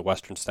preferred using the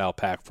Western style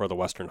pack for the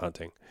Western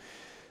hunting.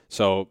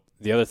 So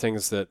the other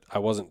things that I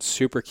wasn't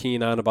super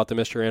keen on about the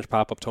Mystery Ranch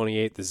Pop-Up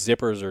 28, the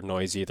zippers are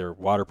noisy. They're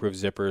waterproof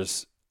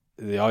zippers.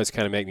 They always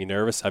kind of make me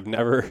nervous. I've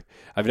never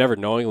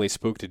knowingly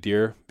spooked a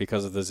deer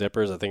because of the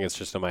zippers. I think it's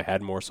just in my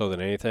head more so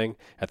than anything.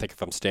 I think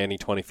if I'm standing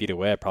 20 feet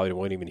away, I probably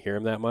won't even hear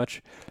them that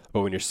much.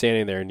 But when you're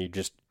standing there and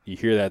you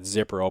hear that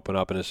zipper open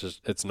up and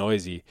it's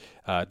noisy,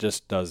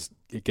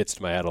 it gets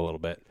to my head a little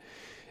bit.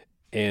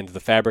 And the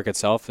fabric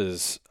itself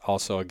is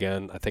also,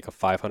 again, I think a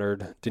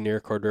 500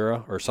 denier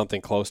Cordura or something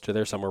close to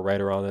there, somewhere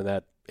right around in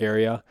that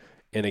area.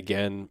 And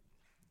again,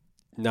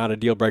 not a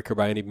deal breaker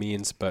by any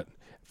means, but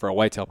for a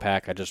whitetail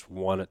pack, I just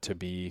want it to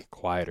be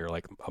quieter,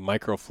 like a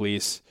micro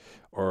fleece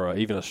or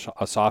even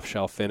a soft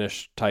shell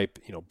finish type,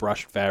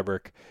 brushed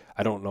fabric.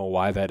 I don't know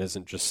why that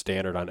isn't just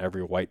standard on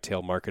every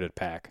whitetail marketed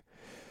pack.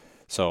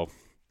 So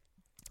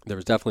there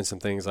was definitely some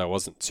things I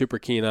wasn't super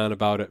keen on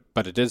about it,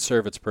 but it did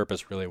serve its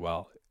purpose really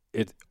well.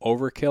 It's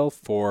overkill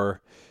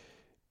for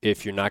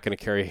if you're not going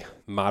to carry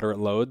moderate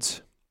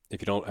loads,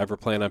 if you don't ever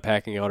plan on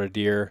packing out a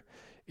deer,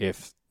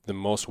 if the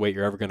most weight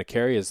you're ever going to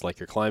carry is like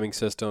your climbing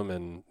system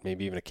and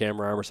maybe even a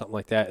camera arm or something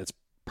like that, it's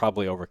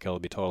probably overkill, to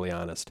be totally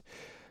honest.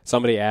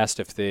 Somebody asked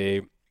if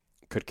they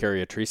could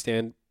carry a tree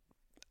stand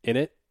in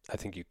it. I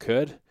think you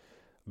could,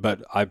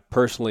 but I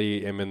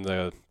personally am in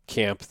the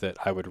camp that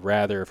I would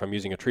rather, if I'm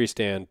using a tree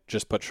stand,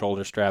 just put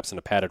shoulder straps and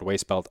a padded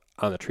waist belt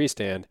on the tree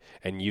stand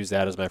and use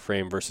that as my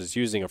frame versus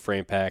using a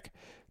frame pack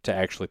to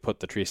actually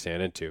put the tree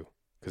stand into.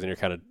 Because then you're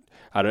kind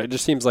of, it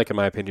just seems like, in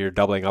my opinion, you're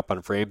doubling up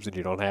on frames and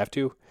you don't have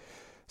to.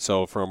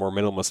 So for a more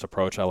minimalist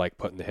approach, I like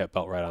putting the hip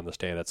belt right on the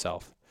stand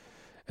itself.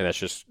 And that's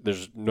just,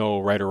 there's no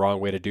right or wrong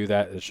way to do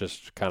that. It's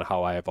just kind of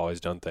how I have always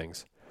done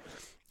things.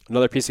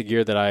 Another piece of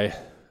gear that I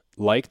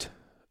liked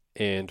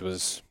and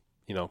was,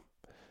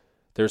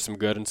 there's some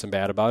good and some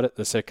bad about it,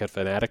 the Sitka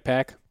Fanatic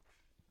pack.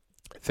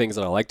 Things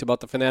that I liked about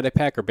the Fanatic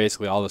pack are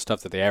basically all the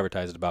stuff that they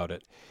advertised about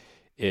it.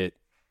 It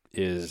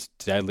is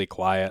deadly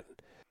quiet.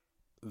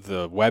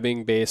 The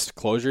webbing-based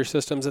closure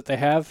systems that they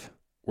have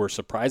were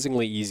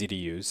surprisingly easy to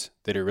use.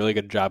 They did a really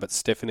good job at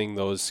stiffening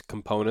those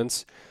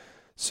components.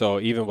 So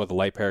even with a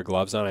light pair of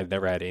gloves on, I've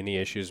never had any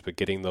issues with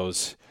getting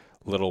those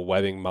little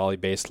webbing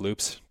MOLLE-based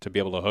loops to be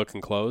able to hook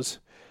and close.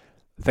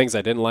 The things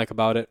I didn't like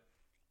about it,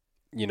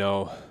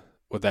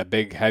 with that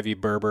big heavy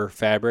Berber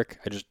fabric,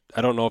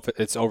 I don't know if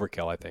it's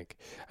overkill, I think.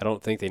 I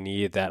don't think they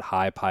need that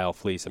high pile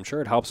fleece. I'm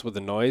sure it helps with the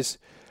noise,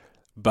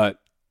 but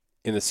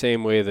in the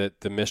same way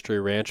that the Mystery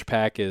Ranch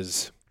pack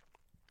is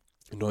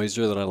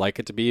noisier than I like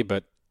it to be,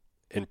 but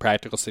in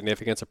practical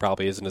significance, it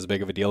probably isn't as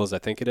big of a deal as I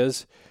think it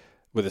is.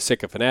 With a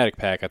Sitka Fanatic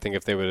pack, I think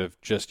if they would have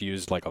just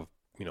used like a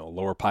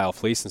lower pile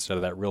fleece instead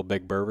of that real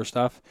big Berber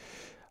stuff,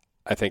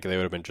 I think they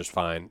would have been just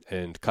fine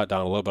and cut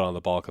down a little bit on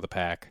the bulk of the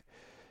pack,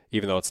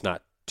 even though it's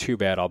not too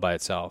bad all by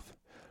itself.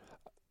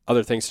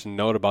 Other things to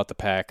note about the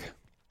pack,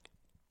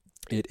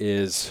 it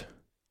is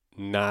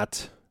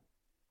not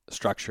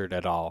structured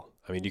at all.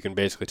 I mean, you can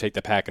basically take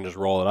the pack and just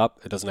roll it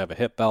up. It doesn't have a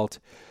hip belt.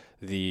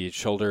 The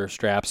shoulder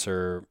straps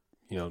are,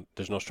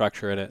 there's no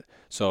structure in it.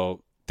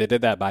 So they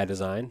did that by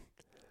design.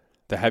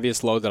 The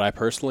heaviest load that I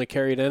personally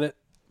carried in it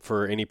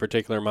for any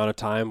particular amount of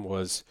time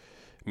was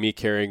me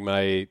carrying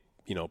my,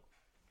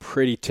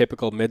 pretty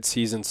typical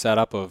mid-season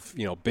setup of,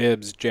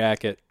 bibs,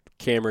 jacket,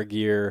 camera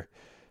gear,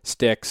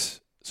 sticks.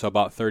 So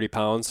about 30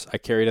 pounds I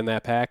carried in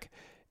that pack.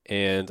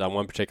 And on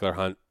one particular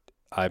hunt,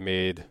 I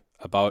made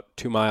about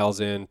 2 miles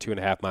in,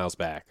 2.5 miles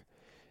back.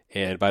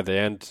 And by the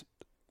end,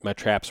 my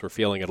traps were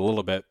feeling it a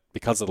little bit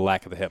because of the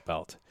lack of the hip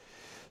belt.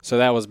 So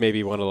that was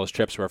maybe one of those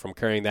trips where if I'm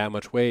carrying that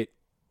much weight,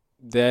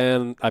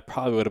 then I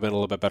probably would have been a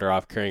little bit better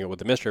off carrying it with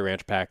the Mystery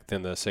Ranch pack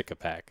than the Sitka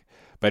pack.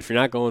 But if you're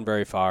not going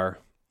very far,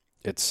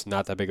 it's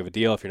not that big of a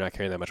deal. If you're not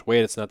carrying that much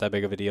weight, it's not that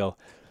big of a deal.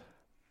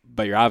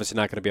 But you're obviously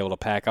not going to be able to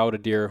pack out a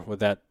deer with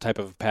that type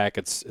of pack.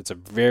 It's a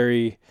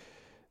very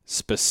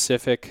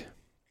specific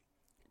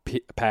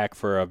pack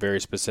for a very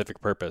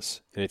specific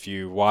purpose. And if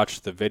you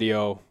watch the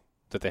video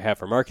that they have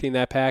for marketing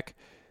that pack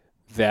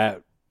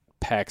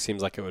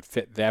seems like it would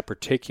fit that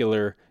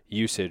particular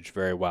usage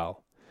very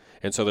well.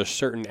 And so there's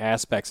certain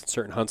aspects and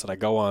certain hunts that I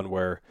go on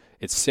where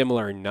it's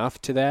similar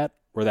enough to that,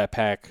 where that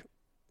pack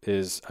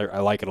is, I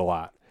like it a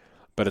lot.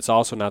 But it's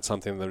also not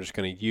something that I'm just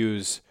going to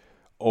use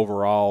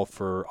overall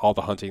for all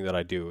the hunting that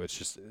I do.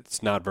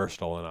 It's not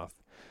versatile enough.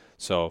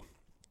 So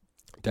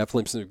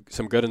definitely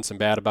some good and some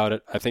bad about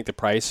it. I think the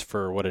price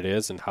for what it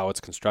is and how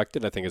it's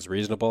constructed, I think is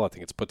reasonable. I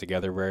think it's put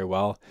together very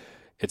well.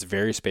 It's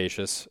very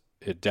spacious.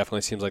 It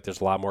definitely seems like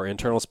there's a lot more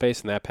internal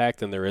space in that pack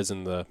than there is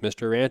in the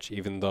Mystery Ranch,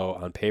 even though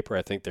on paper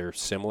I think they're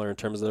similar in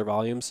terms of their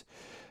volumes.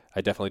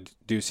 I definitely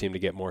do seem to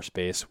get more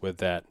space with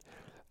that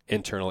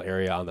internal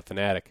area on the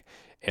Fanatic.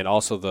 And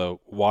also the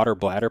water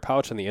bladder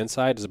pouch on the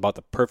inside is about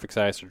the perfect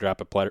size to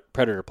drop a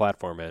Predator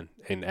platform in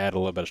and add a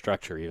little bit of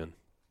structure even.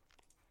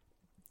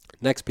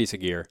 Next piece of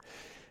gear.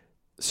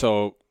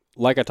 So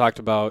like I talked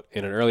about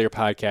in an earlier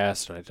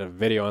podcast, and I did a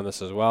video on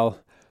this as well,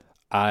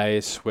 I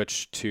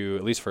switched to,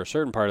 at least for a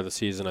certain part of the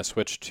season, I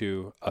switched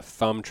to a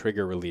thumb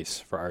trigger release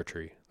for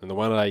archery. And the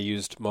one that I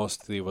used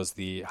mostly was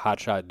the Hot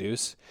Shot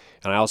Deuce.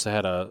 And I also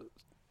had a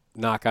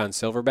knock-on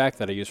silverback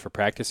that I used for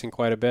practicing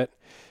quite a bit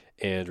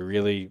and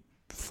really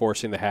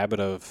forcing the habit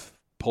of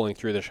pulling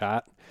through the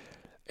shot,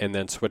 and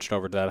then switched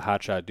over to that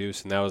Hot Shot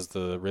Deuce. And that was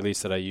the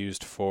release that I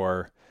used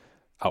for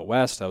out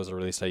west. That was the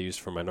release I used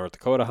for my North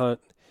Dakota hunt.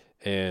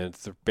 And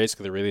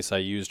basically the release I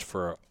used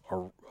for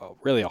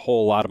really a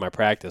whole lot of my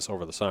practice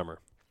over the summer.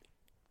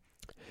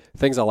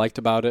 Things I liked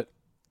about it,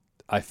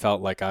 I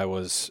felt like I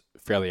was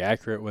fairly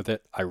accurate with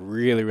it. I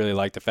really, really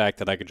liked the fact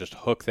that I could just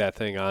hook that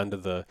thing onto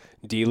the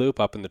D-loop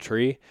up in the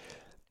tree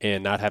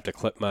and not have to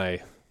clip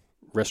my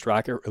wrist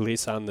rocket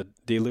release on the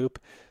D-loop.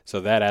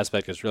 So that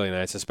aspect is really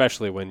nice,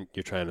 especially when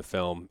you're trying to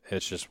film.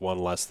 It's just one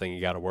less thing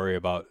you got to worry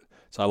about.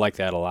 So I like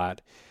that a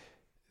lot.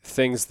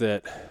 Things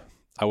that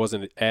I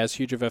wasn't as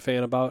huge of a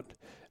fan about.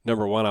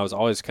 Number one, I was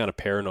always kind of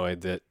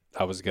paranoid that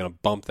I was going to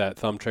bump that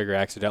thumb trigger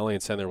accidentally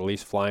and send the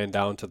release flying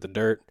down to the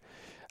dirt.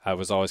 I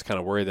was always kind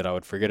of worried that I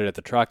would forget it at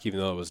the truck, even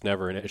though it was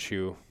never an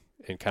issue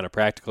in kind of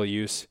practical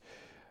use.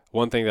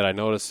 One thing that I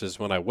noticed is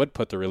when I would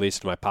put the release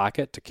in my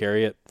pocket to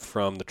carry it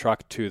from the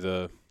truck to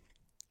the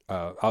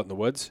out in the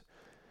woods,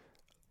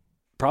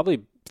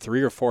 probably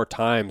 3 or 4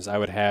 times I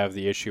would have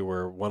the issue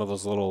where one of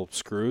those little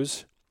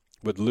screws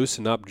would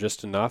loosen up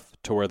just enough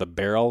to where the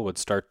barrel would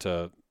start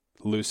to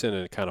loosen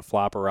and kind of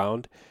flop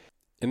around.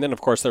 And then,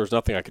 of course, there was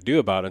nothing I could do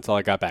about it until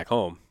I got back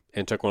home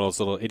and took one of those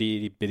little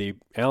itty-bitty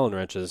Allen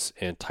wrenches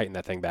and tightened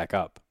that thing back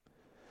up.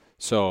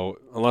 So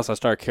unless I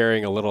start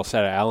carrying a little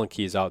set of Allen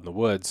keys out in the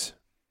woods,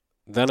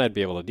 then I'd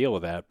be able to deal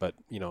with that. But,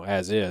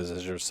 as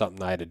there's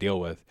something I had to deal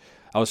with.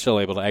 I was still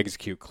able to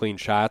execute clean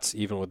shots,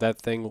 even with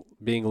that thing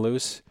being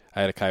loose.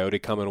 I had a coyote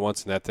come in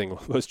once, and that thing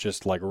was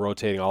just like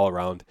rotating all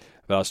around.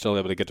 But I was still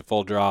able to get to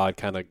full draw and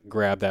kind of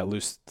grab that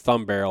loose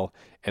thumb barrel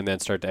and then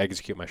start to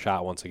execute my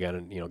shot once again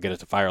and, get it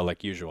to fire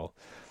like usual.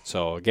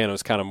 So, again, it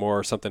was kind of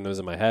more something that was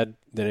in my head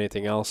than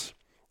anything else.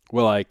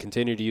 Will I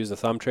continue to use the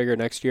thumb trigger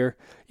next year?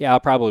 Yeah, I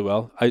probably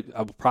will. I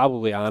will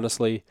probably,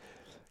 honestly,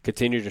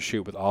 continue to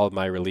shoot with all of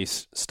my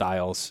release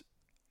styles.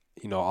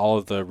 All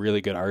of the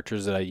really good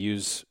archers that I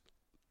use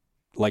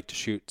like to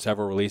shoot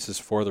several releases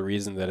for the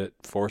reason that it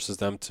forces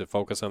them to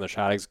focus on the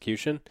shot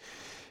execution.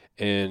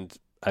 And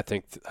I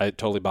think I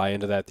totally buy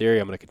into that theory.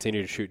 I'm going to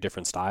continue to shoot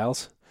different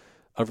styles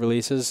of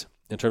releases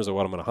in terms of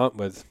what I'm going to hunt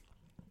with.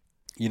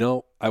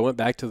 I went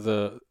back to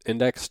the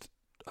indexed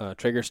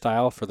trigger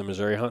style for the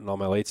Missouri hunt and all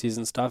my late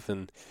season stuff,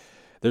 and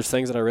there's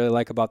things that I really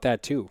like about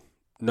that too.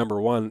 Number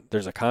one,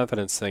 there's a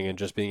confidence thing in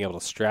just being able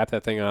to strap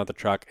that thing on the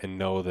truck and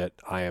know that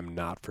I am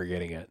not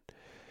forgetting it.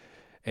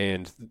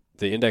 And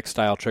the index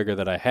style trigger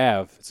that I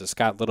have, it's a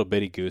Scott Little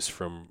Bitty Goose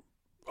from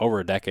over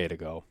a decade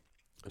ago.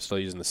 I'm still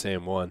using the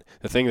same one.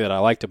 The thing that I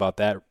liked about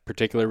that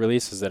particular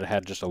release is that it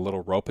had just a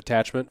little rope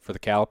attachment for the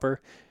caliper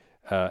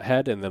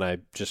head, and then I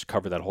just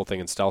covered that whole thing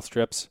in stealth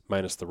strips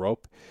minus the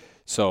rope.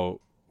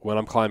 So when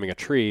I'm climbing a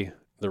tree,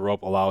 the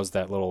rope allows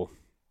that little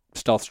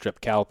stealth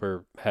strip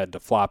caliper head to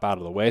flop out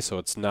of the way, so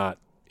it's not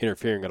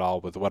interfering at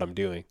all with what I'm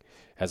doing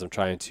as I'm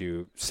trying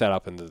to set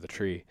up into the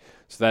tree.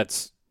 So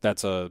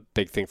that's a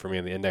big thing for me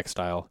in the index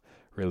style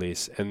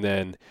release. And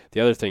then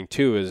the other thing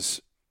too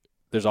is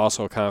there's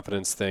also a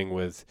confidence thing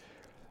with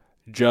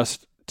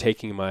just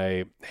taking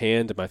my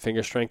hand and my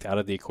finger strength out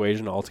of the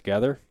equation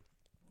altogether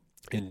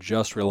and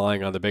just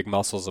relying on the big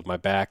muscles of my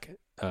back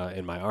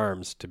and my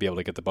arms to be able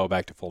to get the bow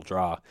back to full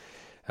draw.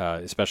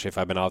 Especially if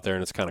I've been out there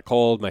and it's kind of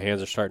cold, my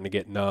hands are starting to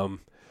get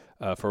numb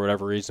for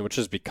whatever reason, which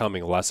is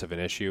becoming less of an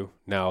issue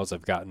now as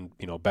I've gotten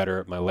better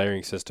at my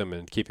layering system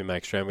and keeping my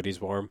extremities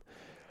warm.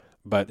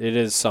 But it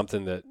is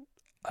something that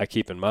I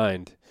keep in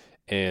mind.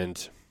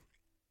 And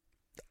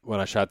when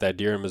I shot that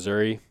deer in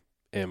Missouri,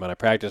 and when I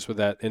practiced with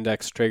that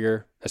index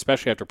trigger,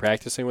 especially after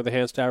practicing with the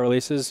hand style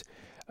releases,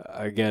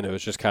 again, it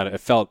was just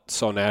it felt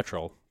so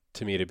natural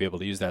to me to be able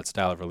to use that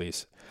style of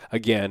release.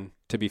 Again,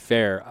 to be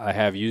fair, I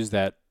have used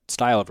that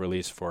style of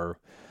release for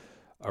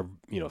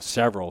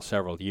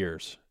several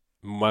years,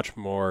 much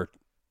more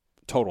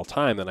total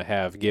time than I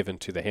have given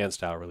to the hand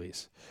style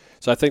release.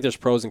 So I think there's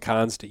pros and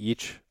cons to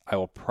each. I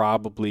will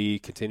probably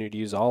continue to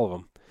use all of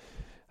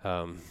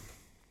them.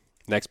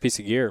 Next piece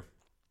of gear.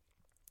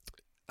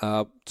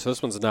 So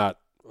this one's not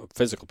a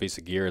physical piece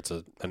of gear. It's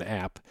an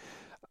app.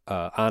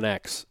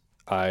 OnX.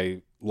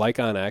 I like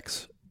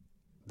OnX.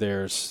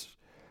 There's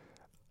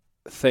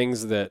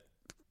things that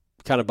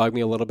kind of bug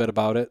me a little bit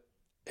about it,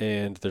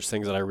 and there's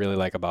things that I really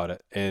like about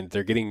it. And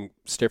they're getting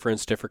stiffer and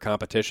stiffer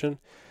competition.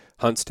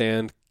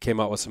 HuntStand came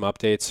out with some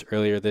updates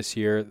earlier this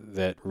year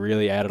that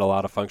really added a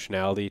lot of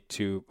functionality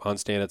to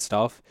HuntStand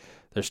itself.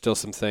 There's still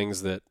some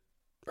things that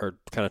are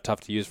kind of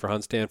tough to use for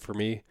HuntStand for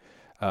me,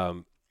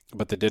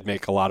 but they did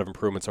make a lot of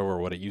improvements over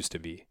what it used to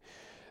be.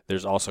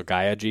 There's also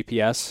Gaia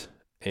GPS,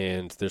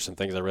 and there's some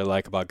things I really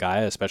like about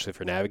Gaia, especially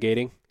for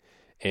navigating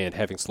and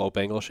having slope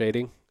angle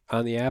shading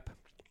on the app.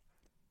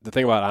 The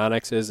thing about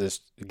OnX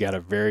is you got a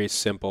very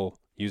simple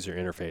user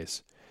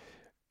interface,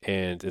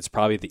 and it's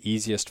probably the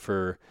easiest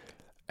for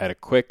at a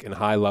quick and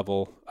high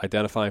level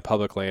identifying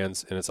public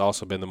lands, and it's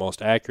also been the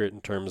most accurate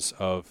in terms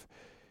of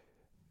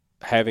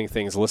having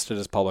things listed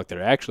as public that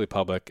are actually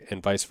public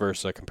and vice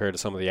versa compared to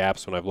some of the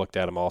apps when I've looked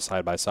at them all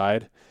side by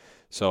side.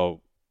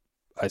 So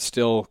I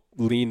still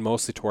lean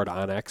mostly toward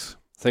OnX.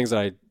 Things that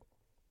I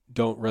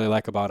don't really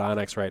like about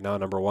OnX right now,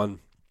 number one,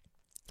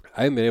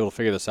 I haven't been able to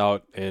figure this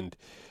out, and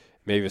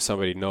maybe if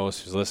somebody knows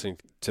who's listening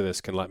to this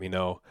can let me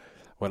know.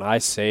 When I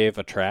save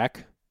a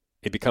track,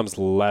 it becomes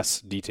less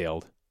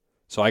detailed.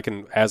 So I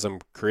can, as I'm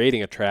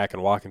creating a track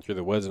and walking through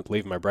the woods and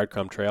leaving my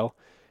breadcrumb trail,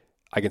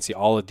 I can see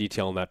all the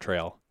detail in that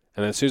trail.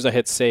 And then as soon as I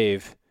hit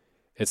save,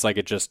 it's like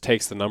it just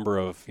takes the number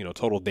of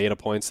total data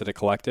points that it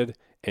collected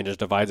and just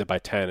divides it by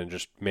 10 and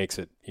just makes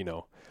it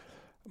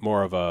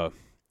more of a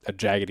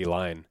jaggedy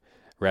line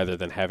rather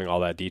than having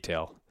all that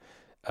detail.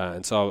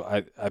 And so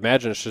I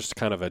imagine it's just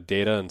kind of a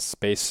data and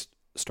space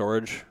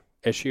storage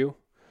issue.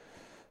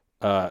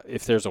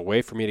 If there's a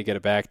way for me to get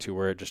it back to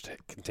where it just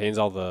contains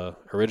all the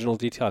original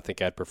detail, I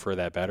think I'd prefer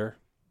that better.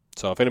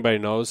 So if anybody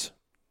knows,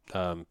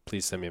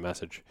 please send me a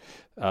message.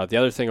 The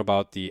other thing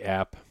about the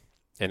app,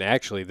 and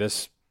actually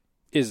this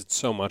isn't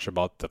so much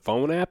about the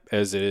phone app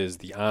as it is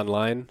the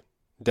online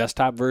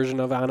desktop version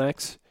of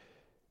OnX,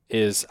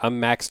 is I'm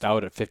maxed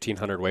out at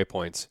 1,500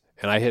 waypoints.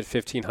 And I hit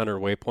 1,500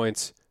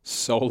 waypoints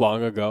so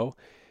long ago.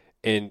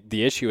 And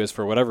the issue is,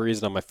 for whatever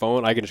reason on my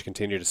phone, I can just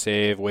continue to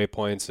save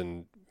waypoints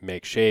and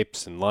make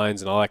shapes and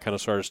lines and all that kind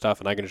of sort of stuff,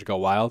 and I can just go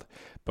wild.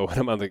 But when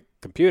I'm on the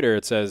computer,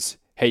 it says,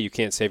 hey, you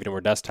can't save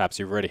anymore desktops.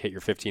 You've already hit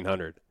your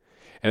 1,500.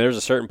 And there's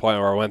a certain point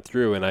where I went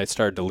through and I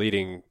started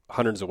deleting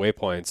hundreds of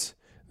waypoints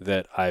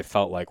that I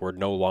felt like were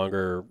no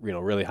longer,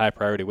 really high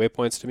priority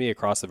waypoints to me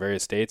across the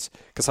various states.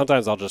 Because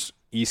sometimes I'll just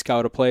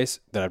e-scout a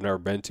place that I've never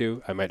been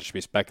to. I might just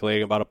be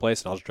speculating about a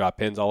place, and I'll just drop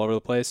pins all over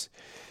the place.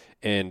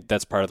 And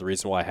that's part of the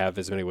reason why I have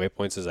as many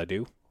waypoints as I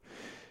do.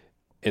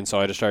 And so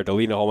I just started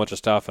deleting a whole bunch of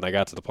stuff, and I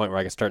got to the point where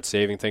I could start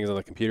saving things on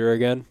the computer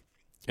again.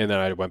 And then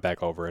I went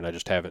back over, and I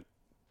just haven't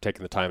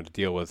taken the time to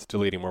deal with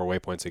deleting more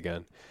waypoints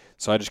again.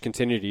 So I just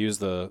continue to use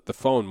the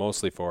phone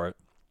mostly for it.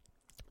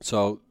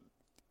 So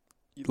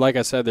like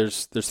I said,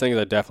 there's things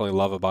I definitely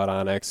love about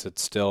OnX.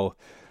 It's still,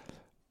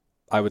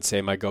 I would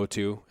say, my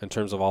go-to in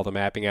terms of all the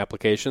mapping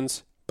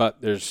applications.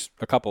 But there's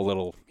a couple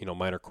little,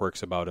 minor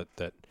quirks about it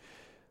that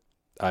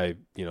I,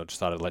 just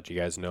thought I'd let you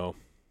guys know.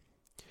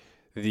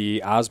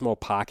 The Osmo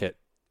Pocket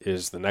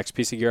is the next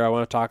piece of gear I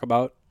want to talk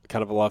about.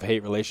 Kind of a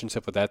love-hate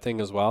relationship with that thing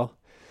as well.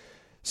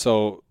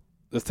 So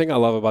the thing I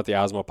love about the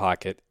Osmo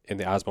Pocket and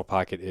the Osmo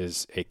Pocket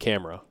is a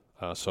camera.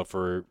 So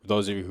for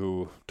those of you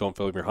who don't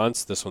film your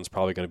hunts, this one's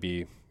probably going to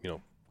be,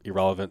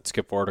 irrelevant.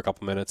 Skip forward a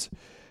couple minutes.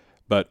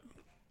 But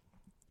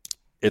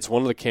it's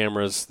one of the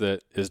cameras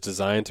that is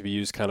designed to be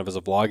used kind of as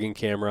a vlogging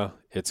camera.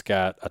 It's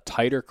got a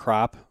tighter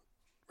crop,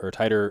 or a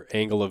tighter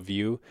angle of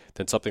view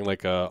than something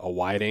like a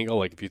wide angle.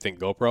 Like if you think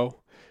GoPro,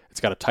 it's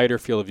got a tighter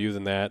field of view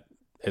than that.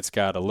 It's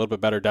got a little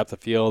bit better depth of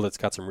field. It's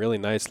got some really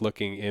nice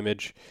looking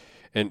image.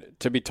 And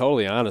to be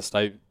totally honest,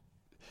 I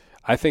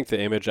think the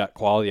image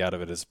quality out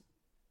of it is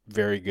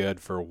very good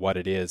for what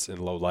it is in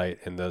low light.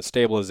 And the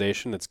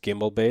stabilization that's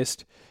gimbal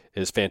based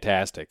is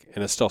fantastic.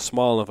 And it's still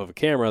small enough of a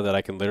camera that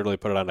I can literally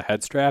put it on a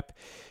head strap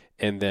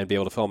and then be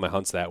able to film my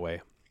hunts that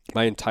way.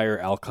 My entire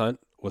elk hunt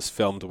was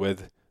filmed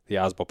with the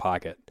Osmo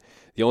Pocket.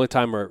 The only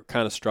time where it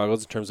kind of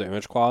struggles in terms of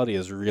image quality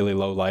is really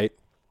low light.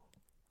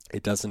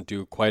 It doesn't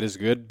do quite as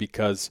good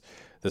because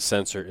the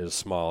sensor is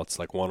small. It's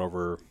like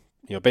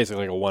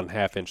basically like a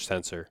 1/2 inch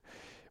sensor,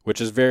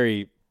 which is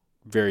very,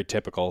 very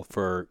typical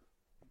for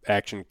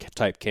action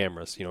type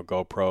cameras.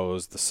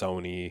 GoPros, the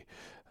Sony,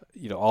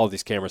 all of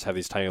these cameras have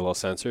these tiny little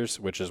sensors,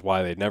 which is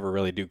why they never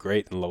really do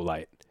great in low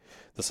light.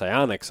 The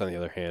Psionics, on the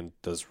other hand,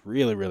 does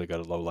really, really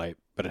good at low light,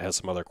 but it has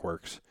some other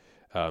quirks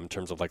in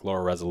terms of like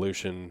lower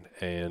resolution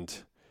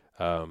and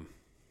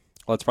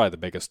that's probably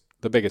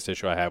the biggest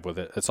issue I have with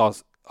it. It's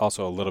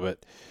also a little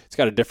bit, it's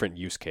got a different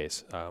use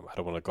case. I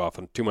don't want to go off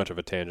on too much of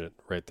a tangent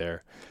right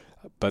there,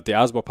 but the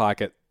Osmo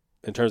Pocket,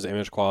 in terms of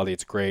image quality,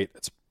 it's great.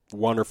 It's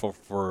wonderful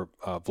for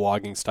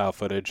vlogging style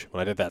footage.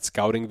 When I did that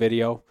scouting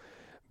video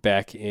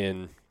back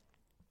in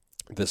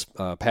this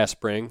past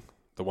spring,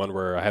 the one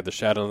where I had the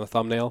shed on the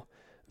thumbnail,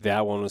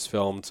 that one was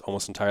filmed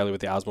almost entirely with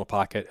the Osmo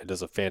Pocket. It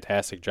does a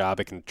fantastic job.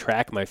 It can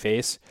track my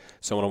face,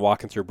 so when I'm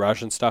walking through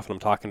brush and stuff and I'm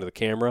talking to the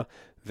camera,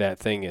 that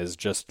thing is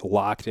just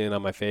locked in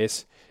on my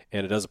face,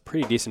 and it does a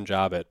pretty decent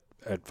job at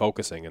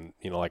focusing. And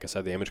like I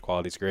said, the image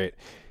quality is great.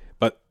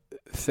 But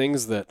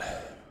things that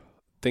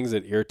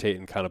irritate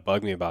and kind of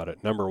bug me about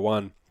it. Number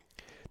one,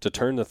 to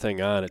turn the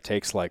thing on, it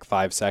takes like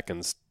 5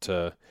 seconds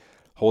to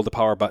hold the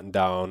power button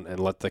down and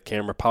let the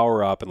camera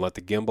power up and let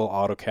the gimbal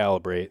auto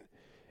calibrate.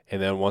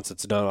 And then once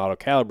it's done auto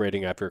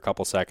calibrating after a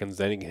couple seconds,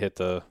 then you can hit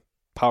the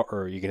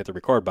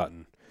record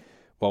button.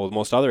 Well, with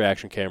most other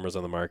action cameras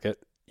on the market,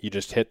 you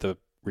just hit the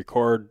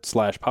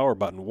record/power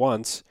button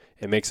once,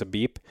 it makes a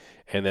beep,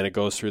 and then it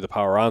goes through the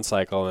power on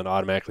cycle and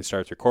automatically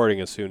starts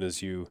recording as soon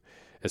as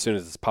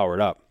it's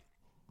powered up.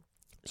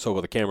 So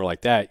with a camera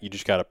like that, you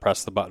just got to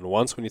press the button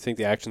once when you think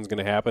the action's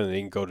going to happen, and then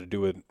you can go to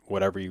do it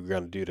whatever you're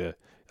going to do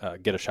to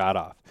get a shot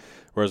off.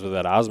 Whereas with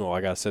that Osmo,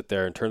 I got to sit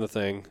there and turn the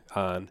thing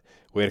on,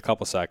 wait a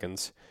couple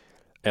seconds,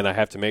 and I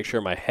have to make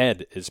sure my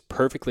head is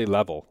perfectly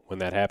level when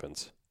that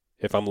happens.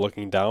 If I'm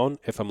looking down,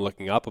 if I'm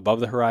looking up above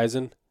the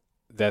horizon,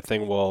 that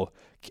thing will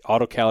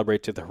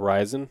auto-calibrate to the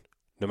horizon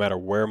no matter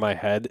where my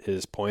head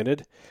is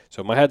pointed.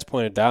 So if my head's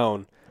pointed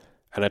down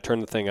and I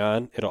turn the thing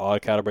on, it'll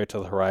auto-calibrate to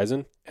the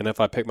horizon. And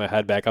if I pick my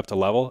head back up to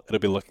level, it'll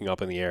be looking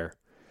up in the air.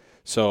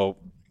 So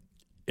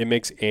it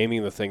makes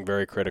aiming the thing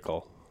very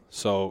critical.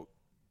 So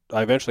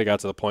I eventually got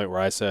to the point where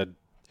I said,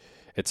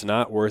 it's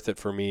not worth it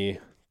for me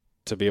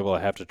to be able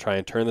to have to try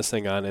and turn this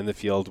thing on in the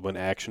field when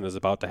action is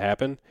about to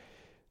happen.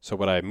 So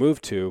what I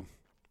moved to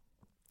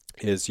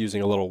is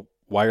using a little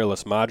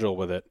wireless module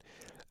with it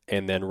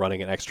and then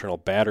running an external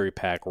battery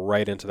pack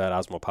right into that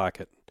Osmo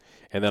Pocket.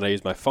 And then I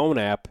use my phone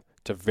app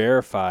to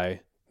verify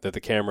that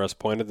the camera is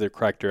pointed the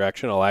correct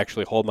direction. I'll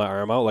actually hold my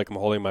arm out like I'm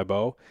holding my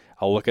bow.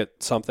 I'll look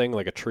at something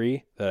like a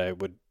tree that I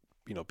would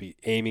be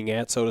aiming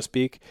at, so to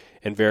speak,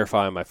 and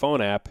verify on my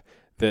phone app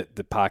that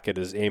the pocket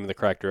is aiming the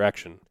correct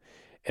direction.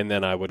 And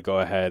then I would go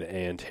ahead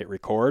and hit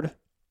record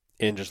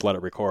and just let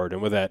it record.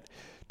 And with that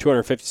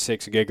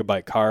 256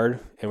 gigabyte card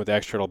and with the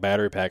external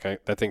battery pack,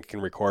 that thing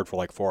can record for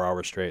like 4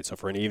 hours straight. So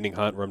for an evening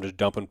hunt where I'm just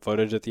dumping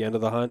footage at the end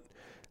of the hunt,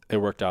 it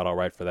worked out all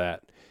right for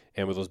that.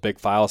 And with those big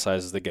file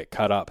sizes, they get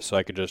cut up. So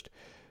I could just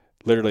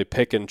literally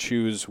pick and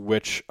choose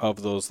which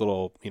of those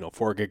little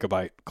 4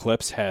 gigabyte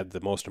clips had the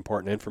most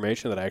important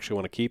information that I actually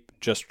want to keep,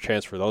 just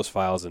transfer those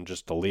files and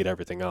just delete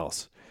everything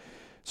else,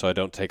 so I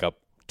don't take up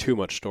too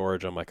much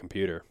storage on my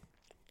computer.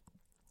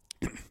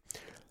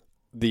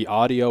 The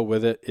audio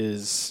with it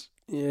is,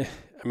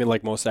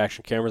 like most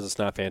action cameras, it's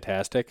not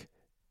fantastic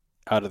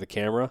out of the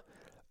camera.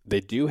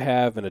 They do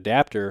have an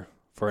adapter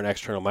for an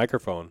external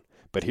microphone,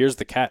 but here's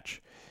the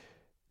catch.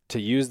 To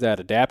use that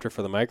adapter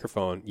for the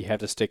microphone, you have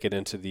to stick it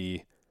into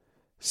the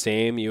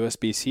same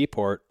USB-C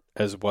port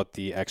as what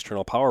the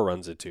external power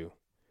runs it to.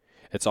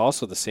 It's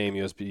also the same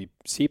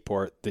USB-C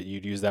port that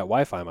you'd use that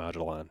Wi-Fi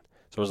module on.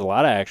 So there's a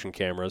lot of action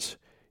cameras.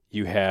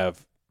 You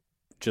have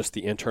just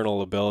the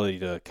internal ability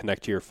to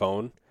connect to your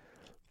phone.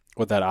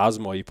 With that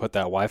Osmo, you put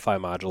that Wi-Fi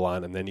module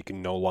on, and then you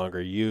can no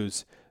longer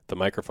use the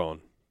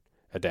microphone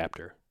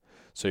adapter.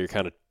 So you're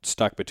kind of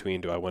stuck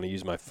between, do I want to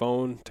use my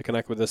phone to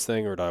connect with this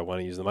thing, or do I want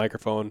to use the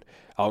microphone?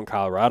 Out in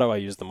Colorado, I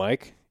used the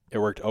mic. It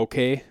worked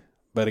okay,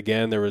 but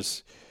again, there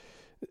was,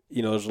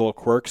 there's little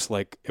quirks,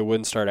 like it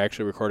wouldn't start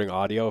actually recording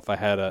audio if I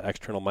had an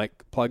external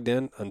mic plugged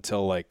in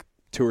until like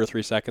 2 or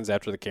 3 seconds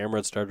after the camera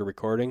had started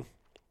recording.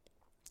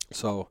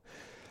 So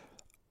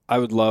I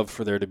would love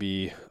for there to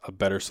be a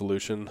better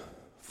solution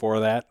for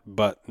that,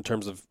 but in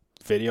terms of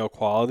video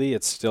quality,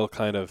 it's still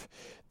kind of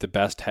the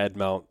best head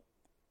mount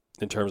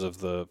in terms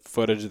of the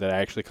footage that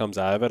actually comes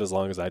out of it, as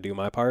long as I do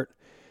my part.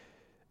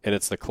 And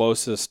it's the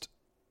closest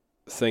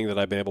thing that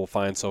I've been able to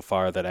find so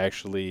far that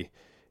actually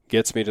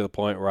gets me to the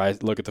point where I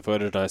look at the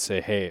footage and I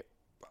say, hey,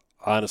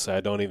 honestly, I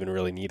don't even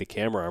really need a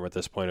camera arm at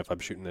this point if I'm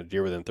shooting a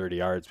deer within 30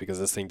 yards, because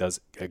this thing does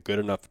a good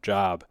enough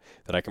job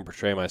that I can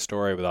portray my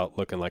story without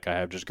looking like I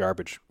have just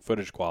garbage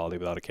footage quality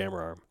without a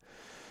camera arm.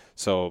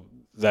 So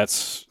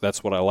that's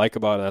what I like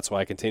about it. That's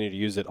why I continue to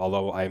use it,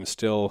 although I am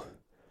still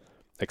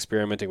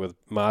experimenting with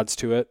mods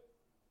to it,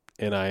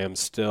 and I am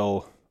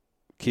still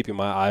keeping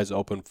my eyes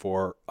open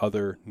for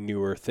other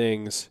newer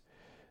things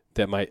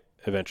that might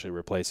eventually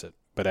replace it.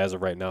 But as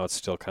of right now, it's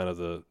still kind of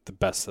the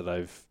best that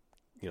I've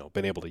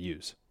been able to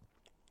use.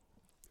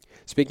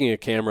 Speaking of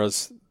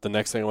cameras, the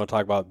next thing I want to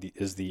talk about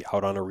is the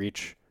out on a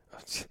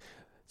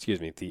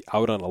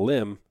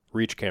limb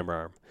reach camera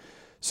arm.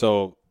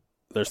 So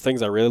there's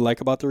things I really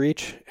like about the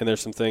reach, and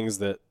there's some things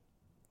that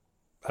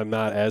I'm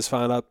not as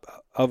fond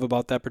of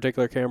about that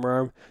particular camera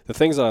arm. The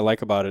things that I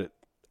like about it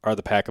are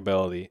the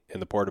packability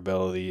and the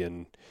portability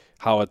and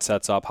how it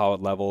sets up, how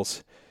it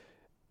levels.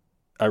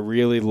 I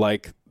really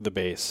like the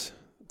base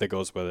that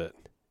goes with it.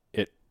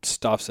 It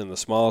stuffs in the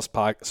smallest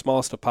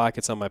of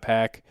pockets on my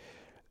pack.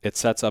 It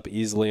sets up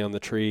easily on the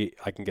tree.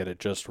 I can get it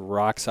just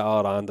rock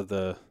solid onto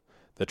the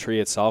tree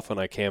itself when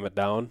I cam it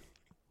down.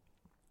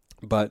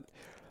 But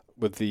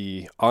with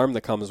the arm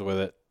that comes with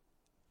it,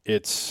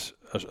 it's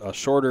a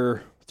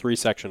shorter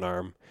 3-section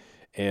arm,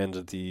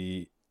 and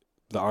the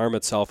arm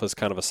itself is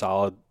kind of a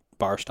solid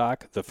bar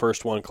stock. The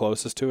first one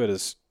closest to it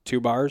is 2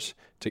 bars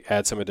to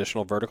add some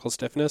additional vertical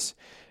stiffness,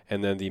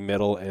 and then the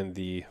middle and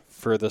the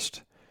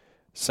furthest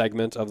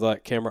segment of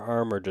that camera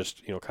arm are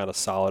just kind of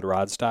solid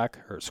rod stock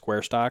or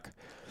square stock.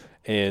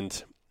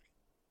 And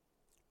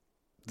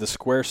the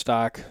square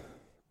stock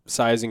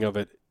sizing of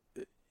it,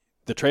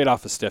 the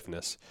trade-off is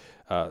stiffness.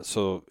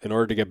 So in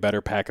order to get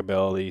better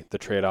packability, the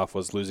trade-off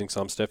was losing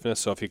some stiffness.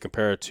 So if you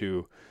compare it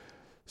to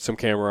some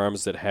camera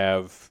arms that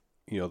have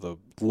the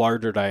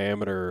larger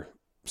diameter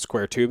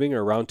square tubing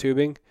or round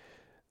tubing,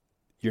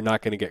 you're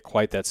not going to get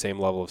quite that same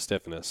level of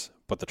stiffness.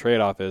 But the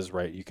trade-off is,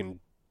 right, you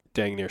can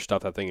dang near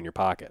stuff that thing in your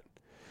pocket.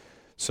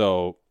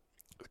 So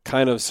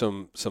kind of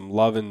some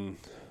love and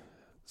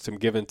some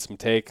give and some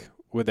take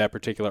with that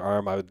particular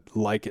arm. I would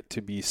like it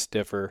to be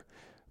stiffer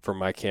for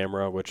my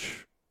camera,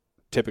 which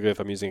typically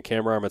if I'm using a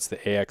camera arm, it's the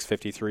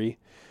AX53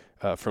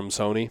 from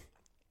Sony.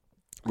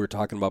 We're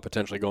talking about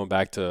potentially going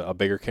back to a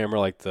bigger camera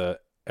like the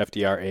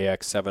FDR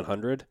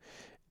AX700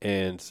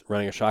 and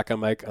running a shotgun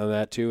mic on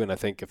that too. And I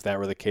think if that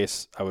were the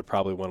case, I would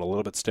probably want a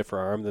little bit stiffer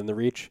arm than the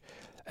Reach.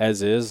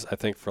 As is, I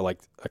think for like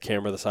a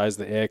camera the size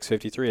of the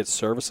AX53, it's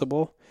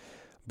serviceable.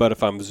 But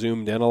if I'm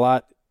zoomed in a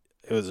lot,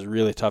 it was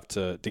really tough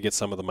to get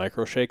some of the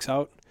micro shakes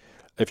out.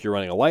 If you're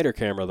running a lighter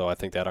camera, though, I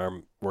think that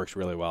arm works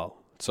really well.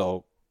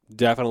 So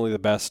definitely the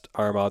best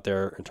arm out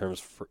there in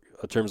terms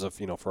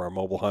of for our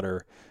mobile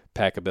hunter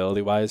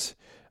packability wise.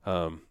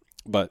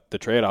 But the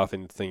trade-off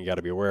and the thing you got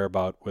to be aware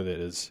about with it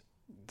is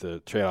the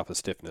trade-off is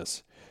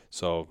stiffness.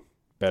 So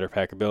better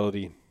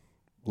packability,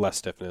 less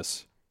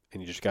stiffness,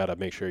 and you just got to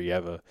make sure you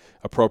have a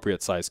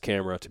appropriate size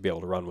camera to be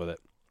able to run with it.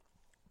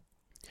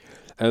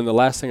 And the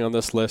last thing on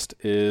this list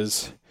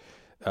is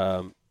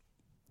the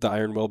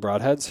Iron Will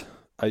broadheads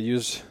I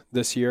used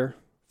this year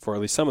for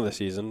at least some of the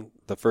season.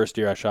 The first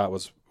year I shot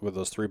was with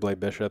those 3-blade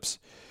Bishops,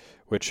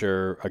 which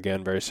are,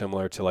 again, very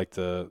similar to like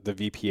the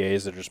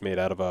VPAs that are just made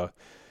out of a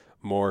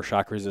more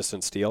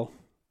shock-resistant steel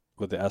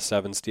with the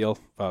S7 steel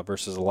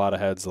versus a lot of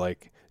heads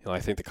like, I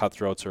think the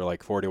Cutthroats are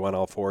like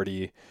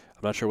 41L40.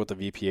 I'm not sure what the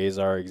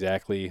VPAs are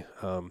exactly.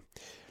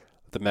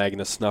 The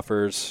Magnus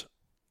Snuffers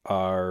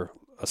are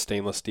a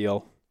stainless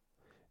steel.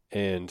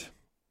 And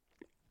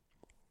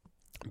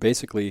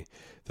basically,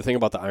 the thing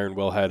about the Iron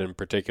Will head in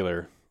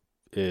particular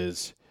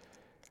is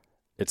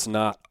it's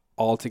not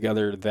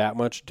altogether that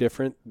much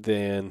different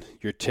than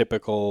your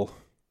typical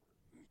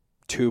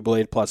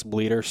 2-blade plus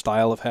bleeder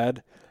style of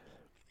head.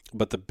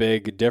 But the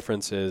big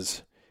difference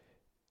is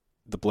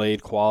the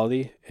blade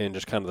quality and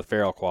just kind of the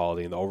ferrule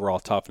quality and the overall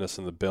toughness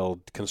and the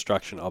build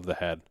construction of the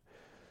head.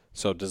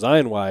 So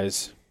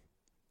design-wise,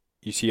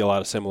 you see a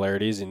lot of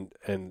similarities, and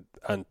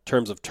in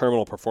terms of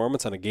terminal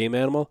performance on a game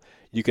animal,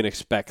 you can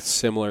expect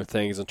similar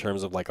things in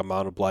terms of like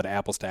amount of blood,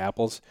 apples to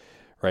apples,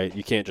 right?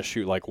 You can't just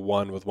shoot like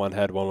one with one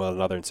head, one with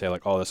another, and say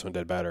like, oh, this one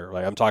did better.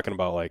 Like I'm talking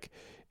about like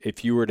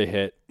if you were to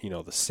hit,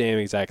 the same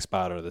exact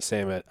spot or the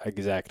same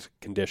exact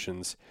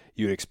conditions,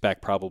 you'd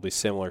expect probably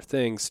similar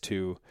things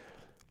to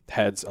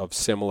heads of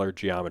similar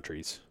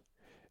geometries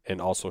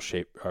and also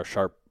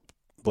sharp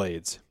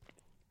blades.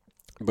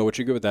 But what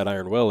you get with that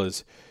Iron Will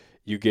is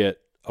you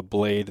get a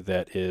blade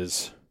that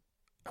is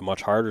a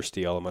much harder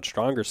steel, a much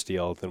stronger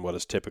steel than what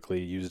is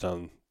typically used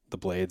on the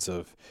blades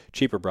of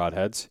cheaper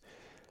broadheads.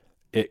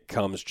 It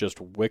comes just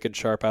wicked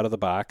sharp out of the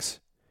box,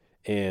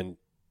 and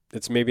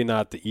it's maybe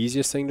not the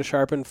easiest thing to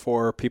sharpen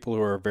for people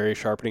who are very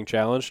sharpening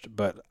challenged,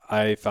 but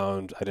I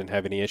found I didn't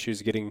have any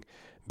issues getting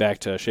back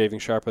to shaving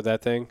sharp with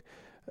that thing.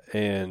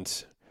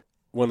 And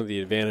one of the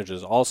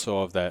advantages also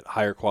of that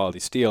higher quality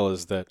steel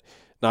is that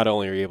not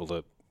only are you able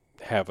to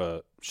have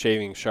a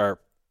shaving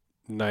sharp,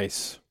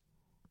 nice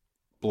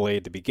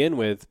blade to begin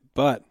with,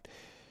 but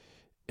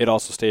it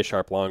also stays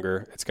sharp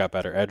longer. It's got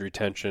better edge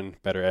retention,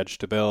 better edge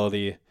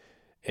stability,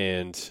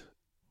 and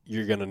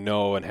you're going to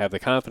know and have the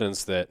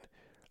confidence that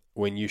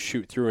when you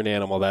shoot through an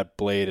animal, that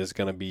blade is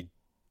going to be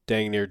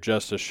dang near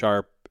just as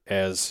sharp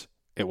as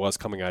it was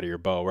coming out of your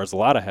bow. Whereas a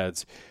lot of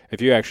heads,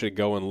 if you actually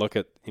go and look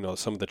at,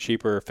 some of the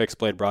cheaper fixed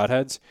blade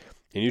broadheads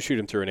and you shoot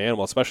them through an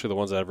animal, especially the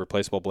ones that have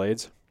replaceable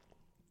blades,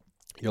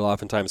 you'll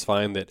oftentimes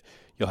find that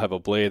you'll have a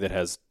blade that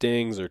has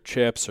dings or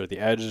chips or the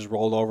edge is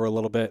rolled over a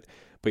little bit,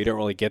 but you don't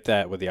really get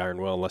that with the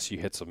iron will unless you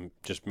hit some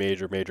just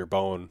major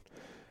bone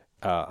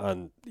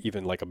on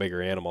even like a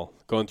bigger animal.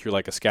 Going through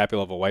like a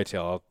scapula of a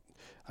whitetail,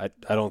 I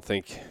don't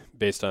think,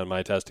 based on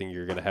my testing,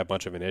 you're going to have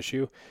much of an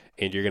issue,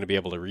 and you're going to be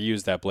able to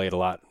reuse that blade a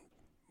lot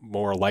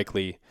more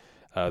likely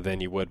than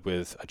you would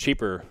with a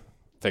cheaper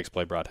fixed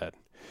blade broadhead.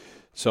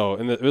 So,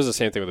 and it was the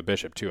same thing with the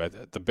Bishop too.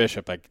 The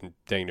Bishop, I can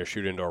dang near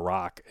shoot into a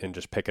rock and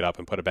just pick it up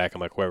and put it back in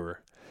my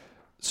quiver.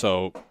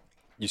 So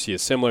you see a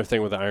similar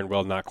thing with the iron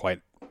will, not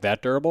quite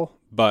that durable,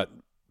 but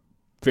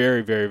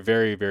very, very,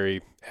 very,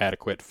 very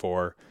adequate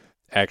for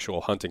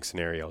actual hunting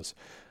scenarios.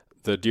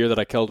 The deer that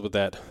I killed with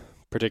that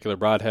particular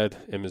broadhead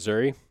in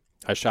Missouri,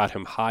 I shot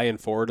him high and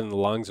forward in the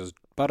lungs. It was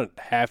about a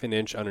half an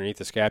inch underneath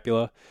the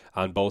scapula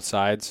on both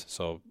sides,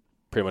 so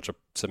pretty much a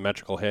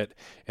symmetrical hit,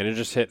 and it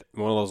just hit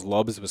one of those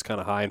lobes that was kind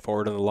of high and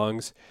forward in the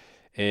lungs,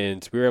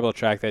 and we were able to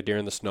track that deer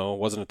in the snow. It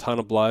wasn't a ton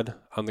of blood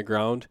on the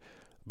ground,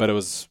 but it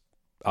was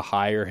a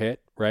higher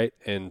hit, right?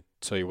 And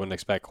so you wouldn't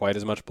expect quite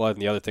as much blood.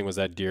 And the other thing was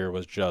that deer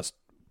was just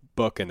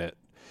booking it,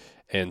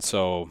 and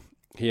so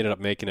he ended up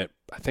making it,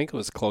 I think it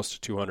was close to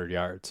 200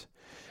 yards.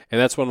 And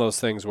that's one of those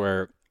things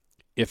where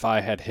if I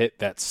had hit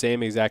that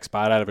same exact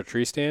spot out of a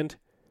tree stand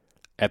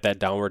at that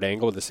downward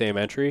angle with the same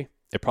entry,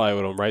 it probably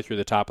would have went right through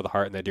the top of the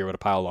heart, and that deer would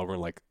have piled over in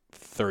like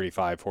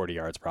 35, 40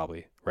 yards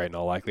probably, right, in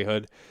all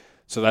likelihood.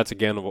 So that's,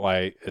 again,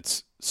 why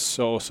it's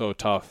so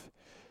tough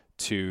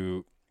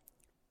to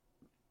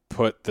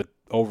put the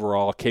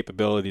overall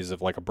capabilities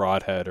of like a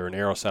broadhead or an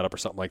arrow setup or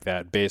something like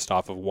that based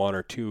off of one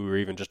or two or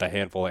even just a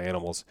handful of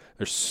animals.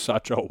 There's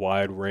such a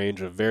wide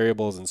range of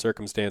variables and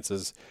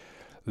circumstances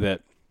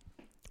that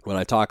when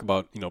I talk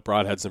about,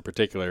 broadheads in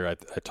particular,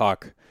 I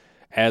talk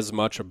as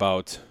much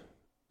about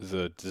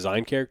the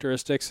design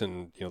characteristics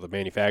and, the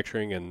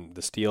manufacturing and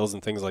the steels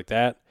and things like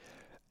that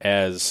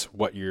as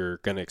what you're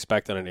going to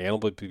expect on an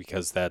animal,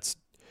 because that's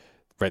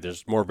right.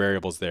 There's more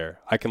variables there.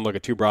 I can look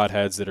at two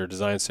broadheads that are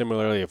designed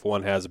similarly. If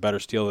one has a better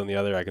steel than the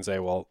other, I can say,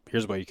 well,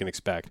 here's what you can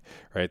expect,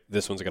 right?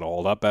 This one's going to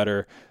hold up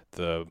better.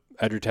 The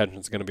edge retention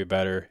is going to be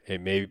better.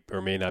 It may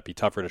or may not be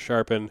tougher to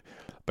sharpen,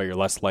 but you're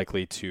less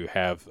likely to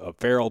have a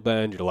ferrule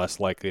bend. You're less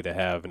likely to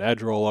have an edge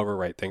rollover,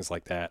 right? Things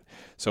like that.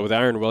 So with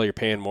iron will, you're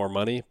paying more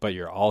money, but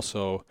you're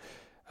also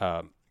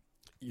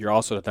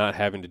not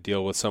having to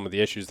deal with some of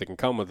the issues that can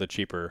come with the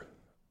cheaper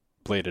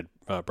bladed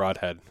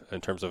broadhead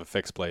in terms of a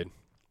fixed blade.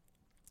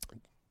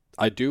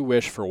 I do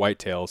wish for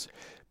whitetails,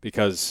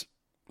 because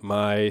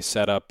my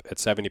setup at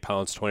 70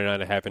 pounds,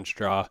 29.5-inch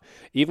draw,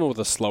 even with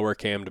a slower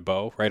cammed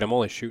bow, right? I'm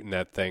only shooting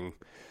that thing.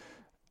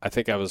 I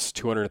think I was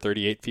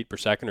 238 feet per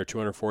second or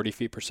 240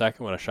 feet per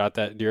second when I shot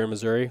that deer in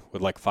Missouri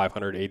with like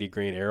 580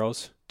 grain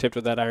arrows tipped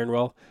with that iron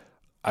will.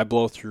 I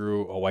blow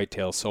through a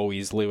whitetail so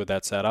easily with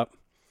that setup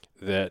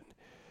that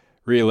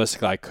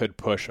realistically I could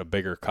push a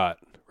bigger cut,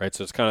 right?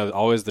 So it's kind of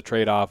always the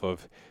trade-off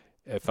of,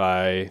 if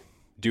I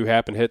do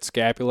happen to hit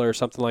scapula or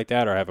something like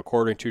that, or I have a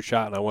 1/4-2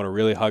 shot and I want to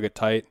really hug it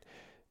tight,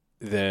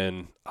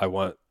 then I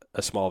want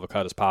as small of a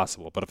cut as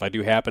possible. But if I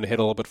do happen to hit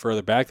a little bit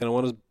further back, then I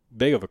want as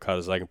big of a cut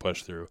as I can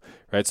push through,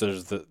 right? So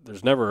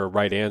there's never a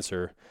right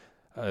answer.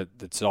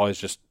 It's always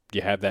just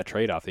you have that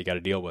trade-off that you got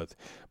to deal with.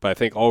 But I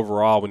think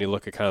overall, when you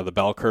look at kind of the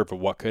bell curve of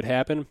what could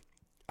happen,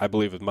 I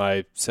believe with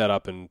my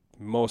setup and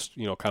most,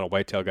 kind of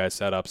whitetail guy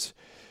setups,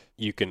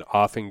 you can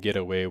often get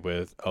away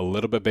with a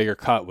little bit bigger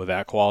cut with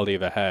that quality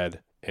of a head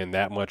and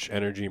that much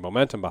energy and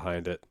momentum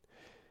behind it,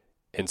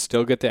 and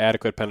still get the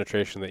adequate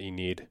penetration that you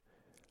need,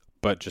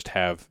 but just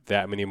have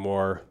that many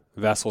more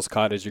vessels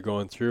cut as you're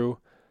going through,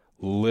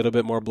 a little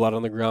bit more blood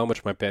on the ground,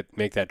 which might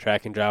make that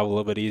tracking job a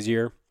little bit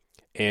easier,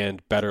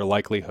 and better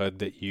likelihood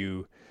that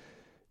you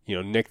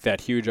nick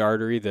that huge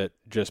artery that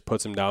just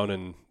puts them down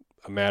in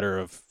a matter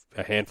of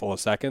a handful of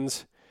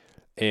seconds.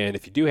 And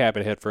if you do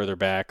happen to hit further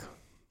back,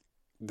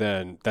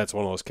 then that's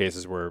one of those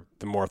cases where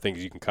the more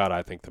things you can cut,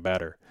 I think, the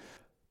better.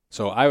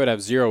 So I would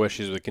have zero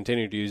issues with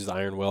continuing to use the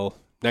iron will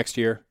next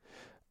year.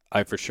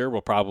 I for sure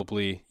will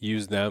probably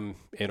use them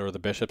and or the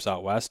Bishops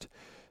out west.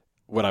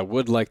 What I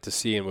would like to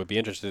see and would be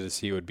interested to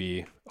see would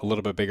be a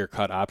little bit bigger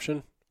cut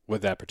option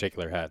with that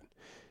particular head.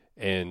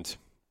 And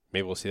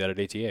maybe we'll see that at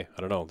ATA. I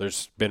don't know.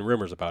 There's been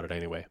rumors about it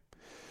anyway.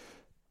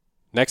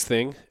 Next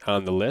thing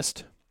on the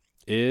list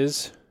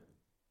is,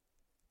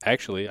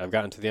 actually, I've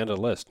gotten to the end of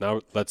the list.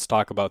 Now let's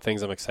talk about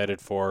things I'm excited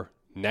for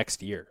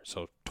next year.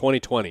 So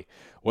 2020,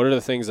 what are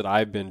the things that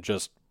I've been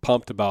just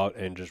pumped about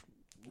and just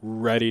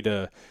ready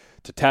to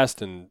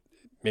test, and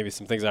maybe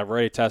some things I've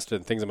already tested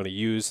and things I'm going to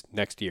use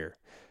next year?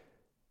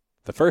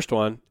 The first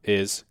one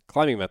is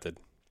climbing method.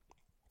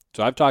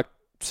 So I've talked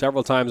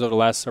several times over the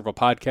last several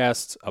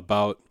podcasts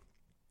about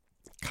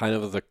kind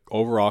of the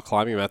overall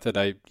climbing method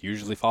I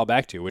usually fall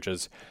back to, which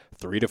is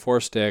 3 to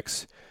 4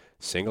 sticks,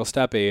 single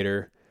step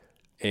aider,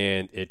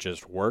 and it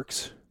just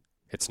works.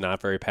 It's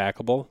not very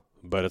packable,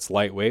 but it's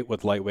lightweight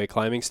with lightweight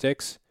climbing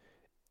sticks,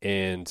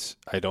 and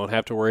I don't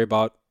have to worry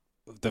about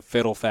the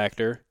fiddle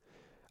factor.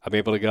 I'm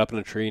able to get up in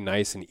a tree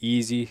nice and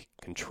easy,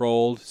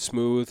 controlled,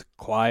 smooth,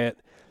 quiet.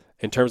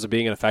 In terms of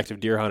being an effective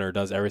deer hunter, it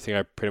does everything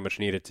I pretty much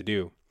need it to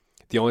do.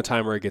 The only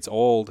time where it gets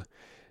old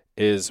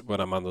is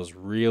when I'm on those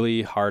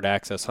really hard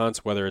access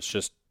hunts, whether it's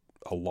just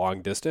a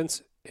long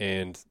distance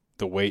and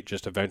the weight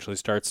just eventually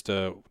starts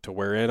to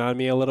wear in on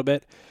me a little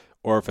bit,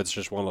 or if it's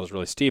just one of those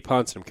really steep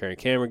hunts and I'm carrying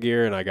camera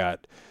gear and I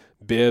got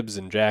bibs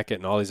and jacket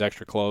and all these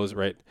extra clothes,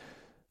 right?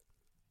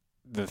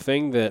 The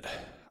thing that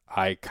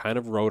I kind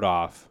of wrote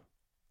off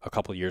a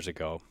couple years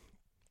ago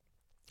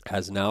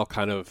has now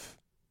kind of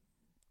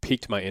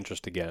piqued my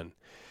interest again.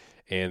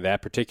 And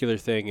that particular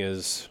thing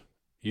is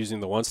using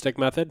the one stick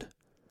method,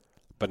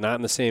 but not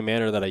in the same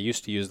manner that I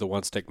used to use the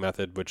one stick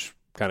method, which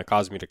kind of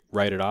caused me to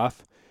write it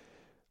off.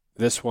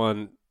 This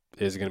one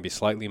is going to be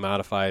slightly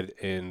modified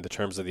in the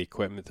terms of the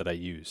equipment that I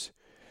use.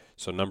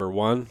 So number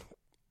one,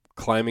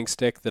 climbing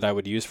stick that I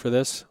would use for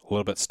this, a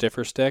little bit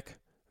stiffer stick,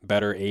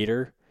 better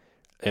aider,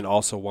 and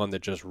also one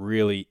that just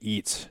really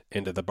eats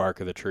into the bark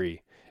of the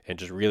tree and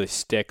just really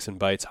sticks and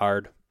bites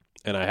hard.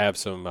 And I have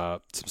some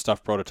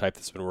stuff prototype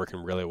that's been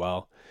working really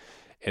well.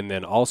 And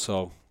then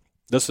also,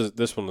 this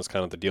one was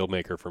kind of the deal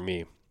maker for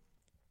me,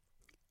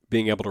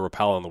 being able to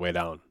rappel on the way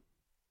down.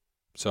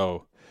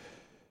 So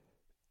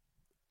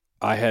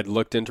I had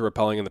looked into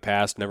rappelling in the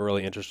past, never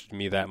really interested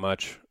me that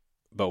much.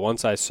 But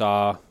once I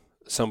saw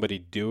somebody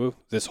do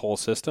this whole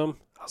system,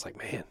 I was like,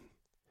 man,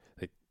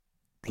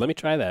 let me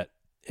try that.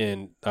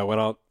 And I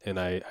went out and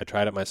I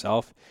tried it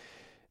myself.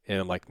 And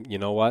I'm like, you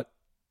know what?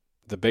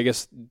 The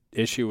biggest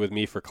issue with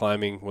me for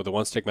climbing with the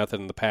one stick method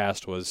in the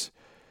past was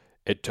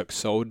it took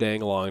so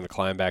dang long to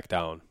climb back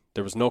down.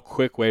 There was no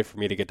quick way for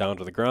me to get down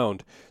to the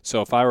ground.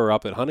 So if I were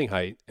up at hunting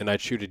height and I'd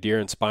shoot a deer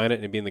and spine it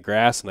and it'd be in the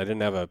grass and I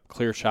didn't have a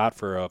clear shot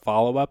for a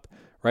follow-up,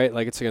 right?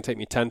 Like it's going to take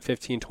me 10,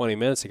 15, 20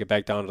 minutes to get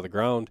back down to the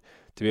ground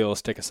to be able to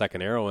stick a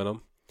second arrow in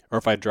them. Or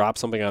if I drop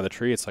something out of the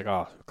tree, it's like,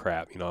 oh,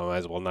 crap. I might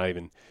as well not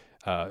even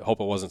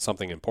hope it wasn't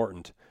something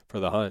important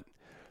for the hunt.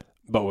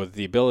 But with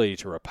the ability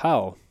to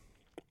rappel,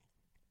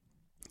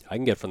 I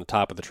can get from the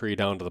top of the tree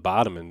down to the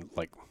bottom in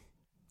like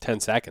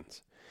 10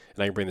 seconds.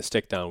 And I can bring the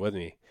stick down with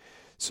me.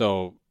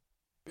 So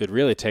it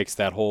really takes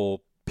that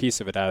whole piece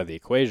of it out of the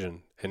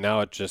equation. And now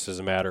it just is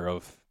a matter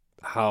of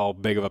how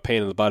big of a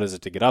pain in the butt is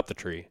it to get up the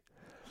tree.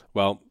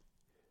 Well,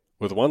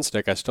 with one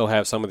stick, I still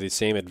have some of these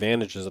same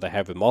advantages that I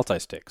have with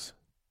multi-sticks.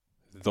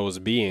 Those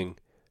being,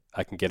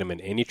 I can get them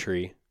in any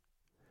tree.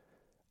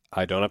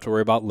 I don't have to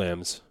worry about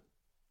limbs.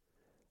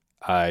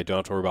 I don't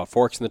have to worry about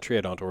forks in the tree.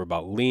 I don't have to worry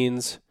about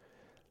leans.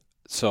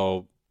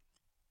 So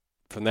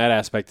from that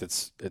aspect,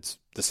 it's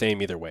the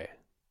same either way.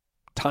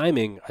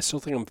 Timing, I still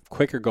think I'm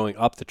quicker going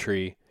up the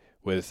tree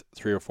with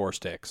 3 or 4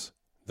 sticks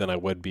than I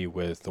would be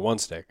with the one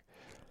stick.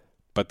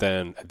 But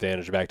then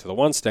advantage back to the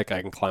one stick,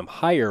 I can climb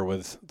higher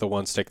with the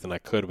one stick than I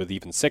could with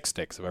even 6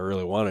 sticks if I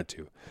really wanted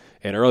to.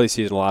 In early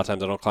season, a lot of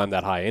times I don't climb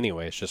that high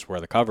anyway. It's just where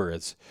the cover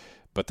is.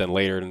 But then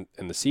later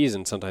in the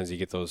season, sometimes you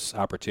get those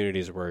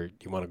opportunities where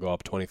you want to go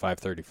up 25,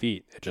 30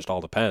 feet. It just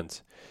all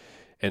depends.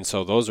 And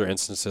so those are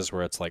instances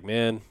where it's like,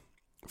 man,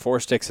 4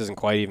 sticks isn't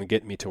quite even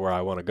getting me to where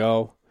I want to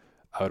go.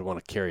 I would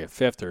want to carry a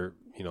 5th or,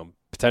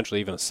 potentially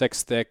even a 6th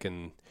stick.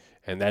 And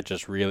that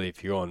just really,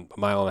 if you're going 1.5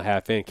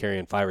 miles in,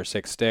 carrying 5 or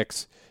 6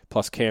 sticks,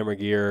 plus camera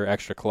gear,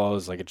 extra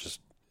clothes, like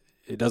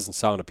it doesn't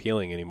sound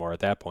appealing anymore at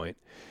that point.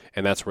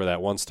 And that's where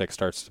that one stick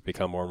starts to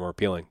become more and more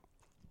appealing.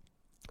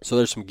 So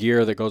there's some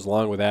gear that goes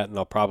along with that, and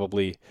I'll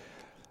probably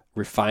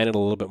refine it a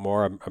little bit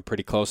more. I'm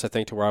pretty close, I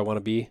think, to where I want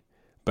to be.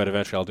 But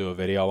eventually I'll do a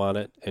video on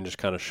it and just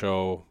kind of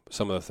show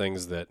some of the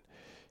things that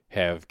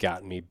have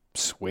gotten me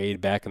swayed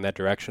back in that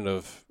direction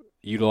of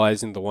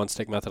utilizing the one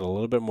stick method a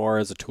little bit more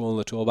as a tool in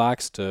the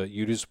toolbox to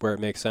use where it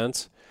makes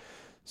sense.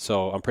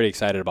 So I'm pretty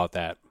excited about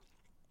that.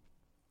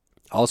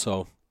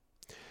 Also,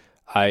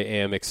 I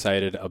am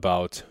excited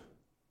about,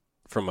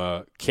 from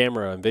a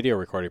camera and video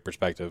recording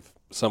perspective,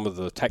 some of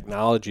the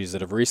technologies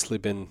that have recently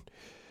been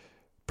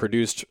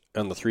produced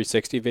on the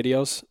 360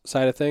 videos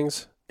side of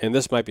things. And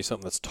this might be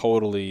something that's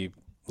totally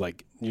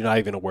like you're not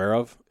even aware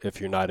of if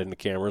you're not into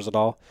cameras at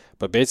all.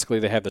 But basically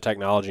they have the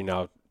technology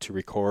now to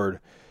record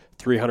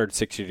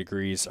 360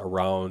 degrees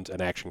around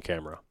an action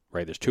camera,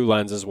 right? There's 2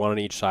 lenses, one on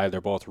each side.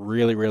 They're both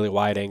really, really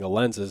wide angle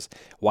lenses,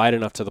 wide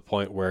enough to the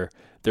point where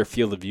their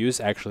field of views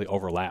actually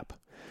overlap.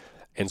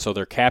 And so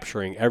they're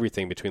capturing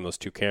everything between those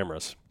 2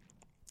 cameras.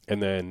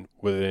 And then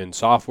within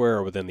software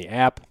or within the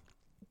app,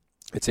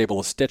 it's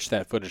able to stitch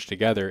that footage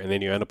together, and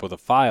then you end up with a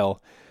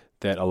file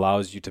that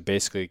allows you to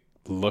basically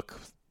look,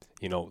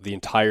 the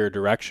entire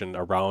direction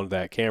around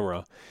that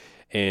camera.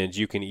 And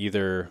you can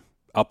either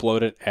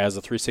upload it as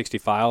a 360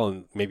 file,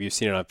 and maybe you've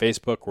seen it on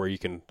Facebook where you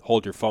can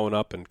hold your phone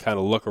up and kind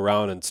of look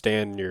around and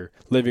stand in your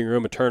living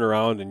room and turn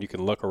around, and you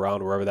can look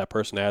around wherever that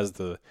person has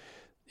the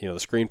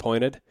screen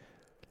pointed,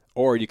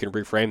 or you can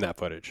reframe that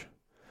footage.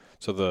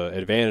 So the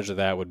advantage of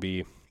that would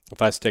be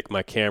if I stick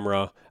my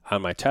camera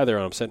on my tether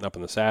and I'm sitting up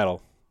in the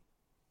saddle,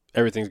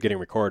 everything's getting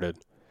recorded.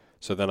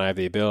 So then I have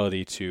the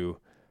ability to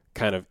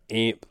kind of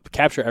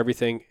capture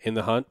everything in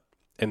the hunt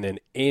and then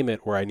aim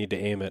it where I need to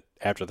aim it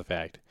after the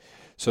fact.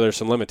 So there's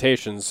some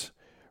limitations,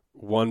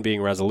 one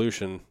being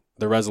resolution.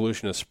 The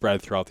resolution is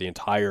spread throughout the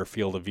entire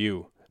field of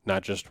view,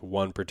 not just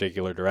one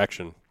particular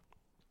direction.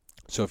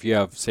 So if you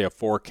have, say, a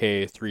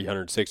 4K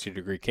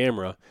 360-degree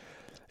camera,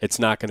 it's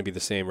not going to be the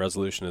same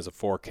resolution as a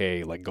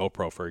 4K like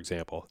GoPro, for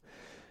example.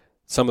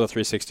 Some of the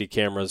 360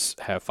 cameras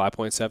have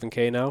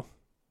 5.7K now.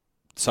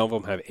 Some of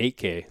them have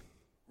 8K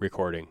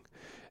recording,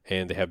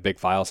 and they have big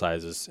file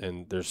sizes.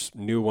 And there's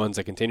new ones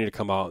that continue to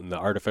come out, and the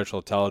artificial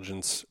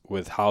intelligence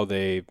with how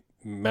they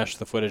mesh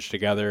the footage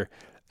together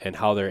and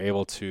how they're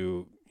able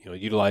to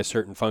utilize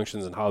certain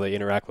functions and how they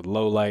interact with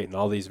low light and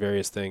all these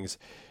various things,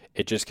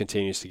 it just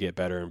continues to get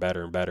better and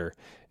better and better.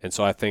 And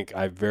so I think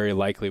I very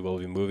likely will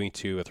be moving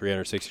to a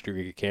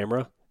 360-degree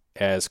camera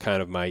as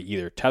kind of my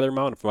either tether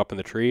mount if I'm up in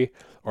the tree,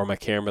 or my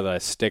camera that I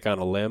stick on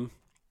a limb.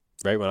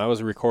 Right, when I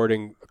was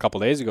recording a couple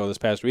days ago this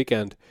past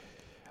weekend,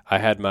 I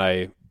had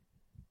my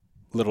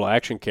little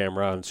action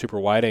camera on super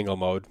wide angle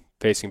mode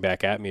facing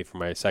back at me for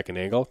my second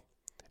angle.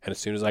 And as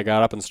soon as I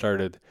got up and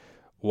started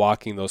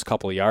walking those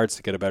couple of yards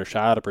to get a better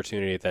shot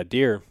opportunity at that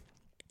deer,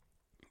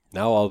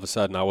 now all of a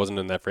sudden I wasn't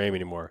in that frame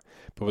anymore.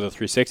 But with a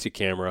 360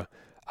 camera,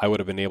 I would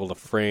have been able to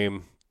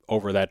frame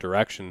over that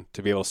direction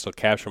to be able to still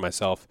capture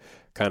myself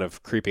kind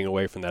of creeping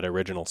away from that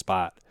original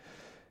spot.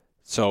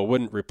 So it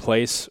wouldn't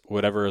replace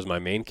whatever is my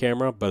main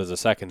camera, but as a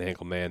second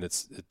angle, man,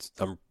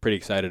 I'm pretty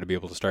excited to be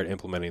able to start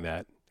implementing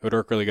that. It would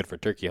work really good for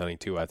turkey hunting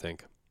too, I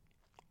think.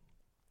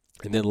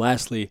 And then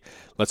lastly,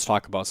 let's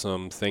talk about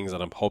some things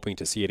that I'm hoping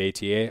to see at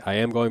ATA. I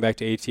am going back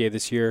to ATA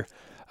this year,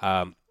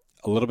 a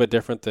little bit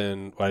different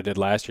than what I did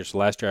last year. So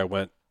last year I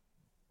went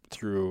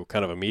through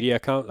kind of a media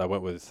account. I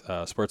went with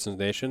Sportsman's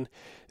Nation.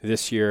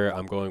 This year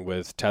I'm going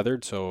with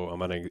Tethered, so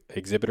I'm on an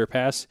exhibitor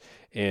pass,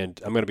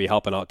 and I'm going to be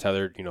helping out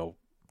Tethered,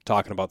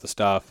 talking about the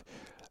stuff,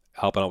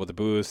 helping out with the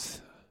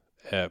booth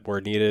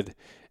where needed,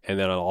 and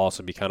then I'll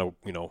also be kind of,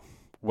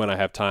 when I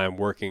have time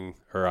working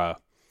or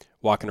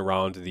walking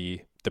around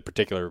the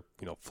particular,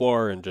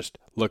 floor and just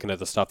looking at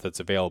the stuff that's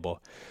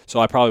available. So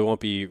I probably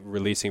won't be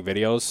releasing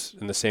videos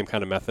in the same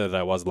kind of method that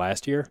I was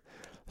last year.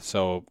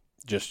 So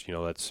just,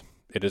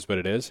 it is what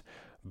it is.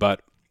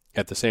 But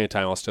at the same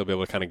time, I'll still be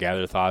able to kind of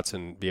gather thoughts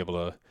and be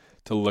able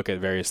to look at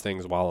various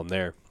things while I'm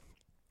there.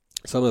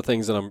 Some of the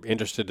things that I'm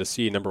interested to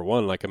see, number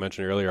one, like I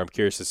mentioned earlier, I'm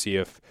curious to see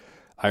if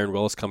Iron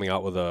Will is coming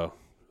out with a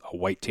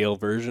whitetail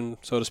version,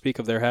 so to speak,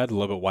 of their head, a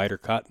little bit wider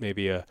cut,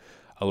 maybe a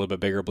little bit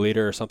bigger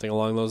bleeder or something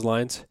along those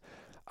lines.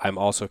 I'm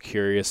also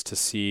curious to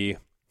see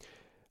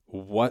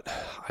what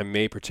I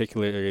may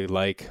particularly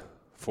like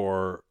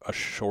for a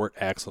short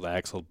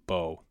axle-to-axle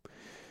bow.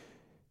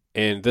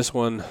 And this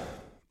one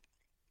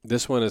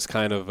is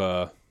kind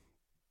of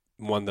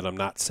one that I'm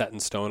not set in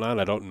stone on.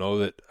 I don't know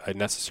that I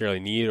necessarily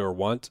need or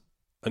want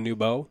a new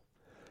bow,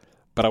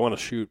 but I want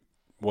to shoot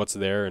what's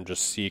there and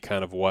just see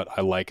kind of what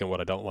I like and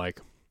what I don't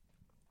like.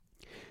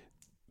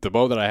 The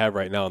bow that I have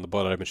right now and the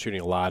bow that I've been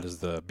shooting a lot is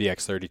the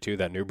BX32,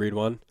 that new breed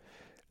one.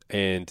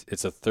 And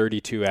it's a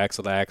 32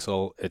 axle to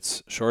axle.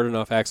 It's short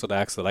enough axle to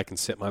axle that I can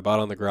sit my butt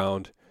on the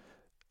ground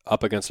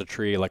up against a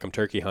tree like I'm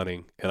turkey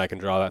hunting, and I can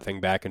draw that thing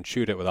back and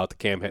shoot it without the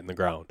cam hitting the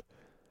ground.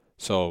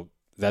 So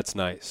that's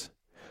nice.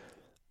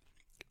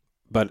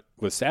 But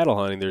with saddle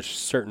hunting, there's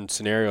certain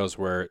scenarios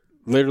where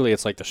literally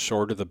it's like the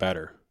shorter the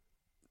better,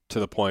 to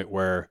the point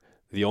where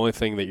the only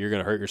thing that you're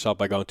going to hurt yourself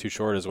by going too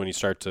short is when you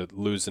start to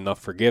lose enough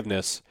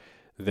forgiveness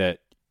that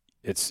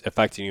it's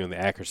affecting you on the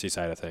accuracy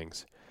side of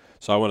things.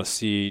 So I want to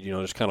see,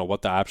 just kind of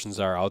what the options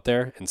are out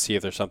there and see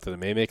if there's something that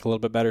may make a little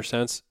bit better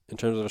sense in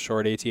terms of a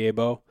short ATA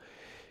bow.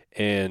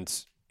 And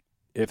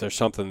if there's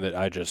something that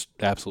I just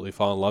absolutely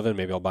fall in love in,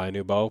 maybe I'll buy a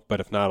new bow.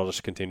 But if not, I'll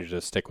just continue to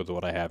stick with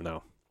what I have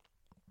now.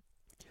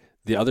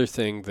 The other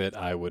thing that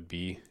I would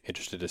be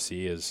interested to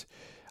see is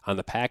on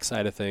the pack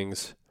side of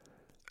things.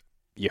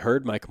 You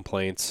heard my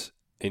complaints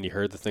and you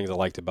heard the things I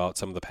liked about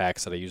some of the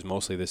packs that I use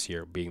mostly this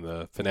year, being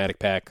the Fanatic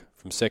pack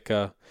from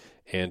Sitka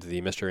and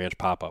the Mr. Ranch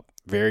pop-up.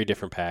 Very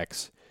different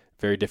packs,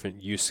 very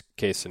different use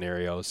case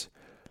scenarios,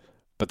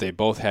 but they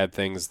both had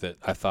things that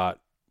I thought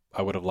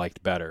I would have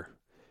liked better.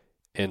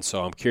 And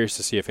so I'm curious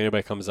to see if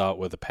anybody comes out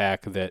with a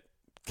pack that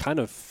kind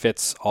of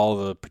fits all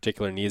the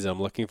particular needs that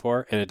I'm looking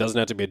for. And it doesn't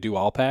have to be a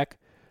do-all pack,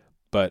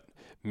 but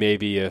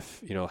maybe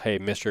if, hey,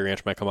 Mr.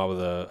 Ranch might come out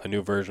with a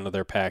new version of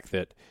their pack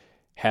that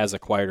has a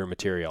quieter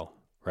material,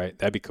 right?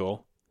 That'd be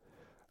cool.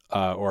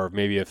 Or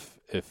maybe if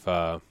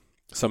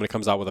somebody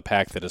comes out with a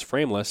pack that is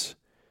frameless,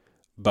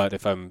 but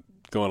if I'm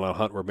going on a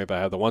hunt where maybe I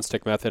have the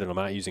one-stick method and I'm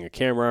not using a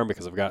camera arm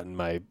because I've gotten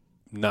my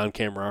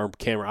non-camera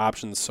camera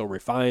options so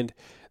refined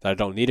that I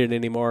don't need it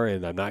anymore,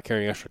 and I'm not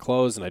carrying extra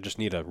clothes, and I just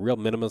need a real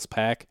minimalist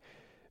pack.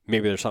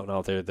 Maybe there's something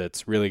out there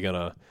that's really going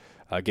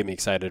to get me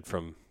excited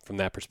from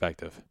that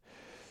perspective.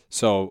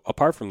 So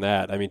apart from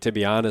that, I mean, to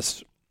be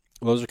honest,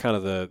 those are kind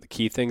of the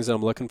key things that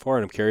I'm looking for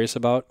and I'm curious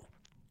about.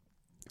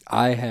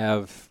 I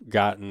have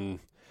gotten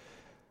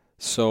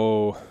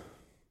so,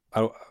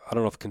 I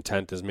don't know if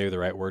content is maybe the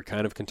right word,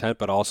 kind of content,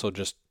 but also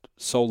just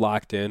so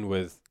locked in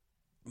with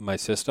my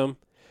system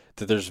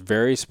that there's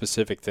very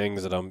specific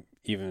things that I'm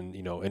even,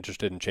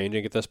 interested in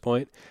changing at this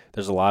point.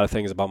 There's a lot of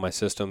things about my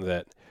system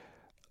that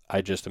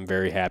I just am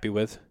very happy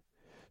with.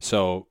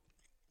 So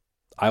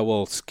I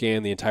will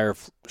scan the entire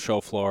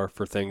show floor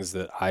for things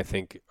that I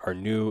think are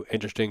new,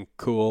 interesting,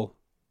 cool,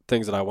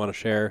 things that I want to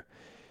share.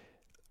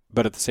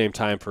 But at the same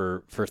time,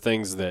 for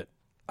things that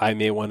I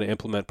may want to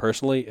implement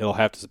personally, it'll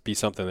have to be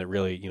something that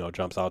really,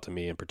 jumps out to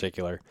me in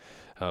particular.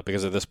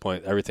 Because at this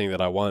point, everything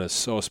that I want is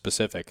so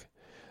specific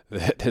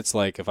that it's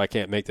like, if I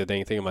can't make the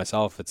dang thing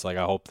myself, it's like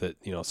I hope that,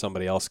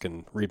 somebody else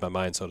can read my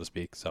mind, so to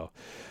speak. So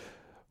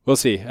we'll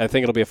see. I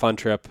think it'll be a fun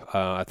trip.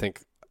 I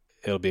think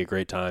it'll be a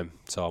great time.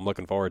 So I'm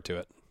looking forward to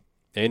it.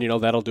 And,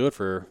 that'll do it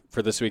for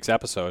this week's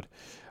episode.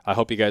 I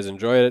hope you guys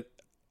enjoyed it.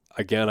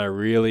 Again, I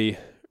really,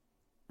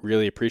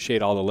 really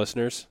appreciate all the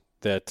listeners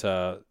that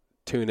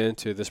tune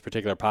into this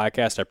particular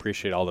podcast. I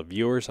appreciate all the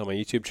viewers on my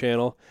YouTube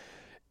channel.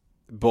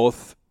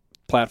 Both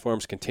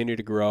platforms continue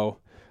to grow.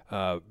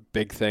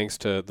 Big thanks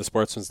to the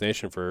Sportsman's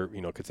Nation for,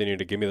 continuing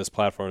to give me this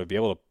platform to be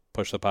able to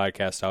push the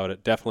podcast out.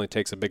 It definitely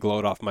takes a big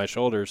load off my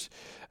shoulders,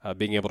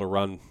 being able to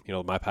run,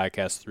 my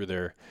podcast through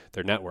their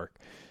network,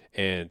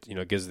 and,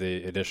 gives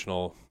the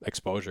additional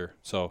exposure.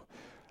 So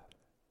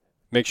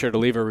make sure to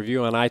leave a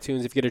review on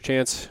iTunes if you get a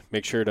chance.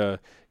 Make sure to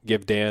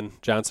give Dan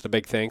Johnson a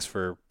big thanks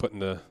for putting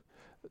the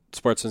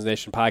Sportsman's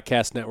Nation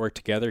podcast network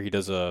together. He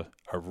does a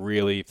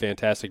really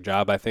fantastic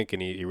job, I think,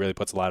 and he really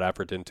puts a lot of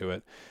effort into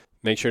it.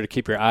 Make sure to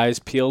keep your eyes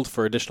peeled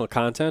for additional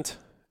content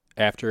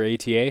after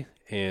ATA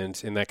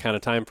and in that kind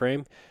of time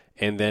frame,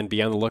 and then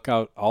be on the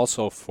lookout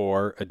also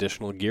for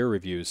additional gear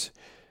reviews.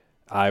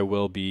 I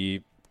will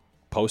be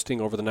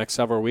posting over the next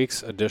several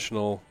weeks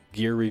additional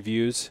gear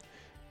reviews.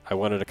 I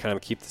wanted to kind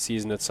of keep the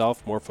season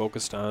itself more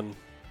focused on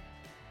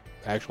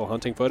actual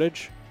hunting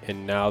footage,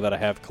 and now that I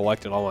have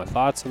collected all my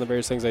thoughts on the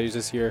various things I use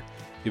this year,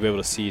 you'll be able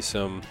to see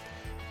some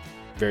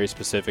very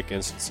specific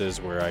instances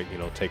where I,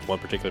 take one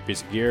particular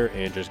piece of gear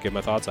and just give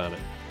my thoughts on it.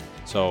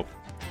 So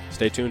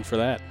stay tuned for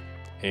that,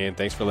 and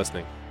thanks for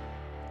listening.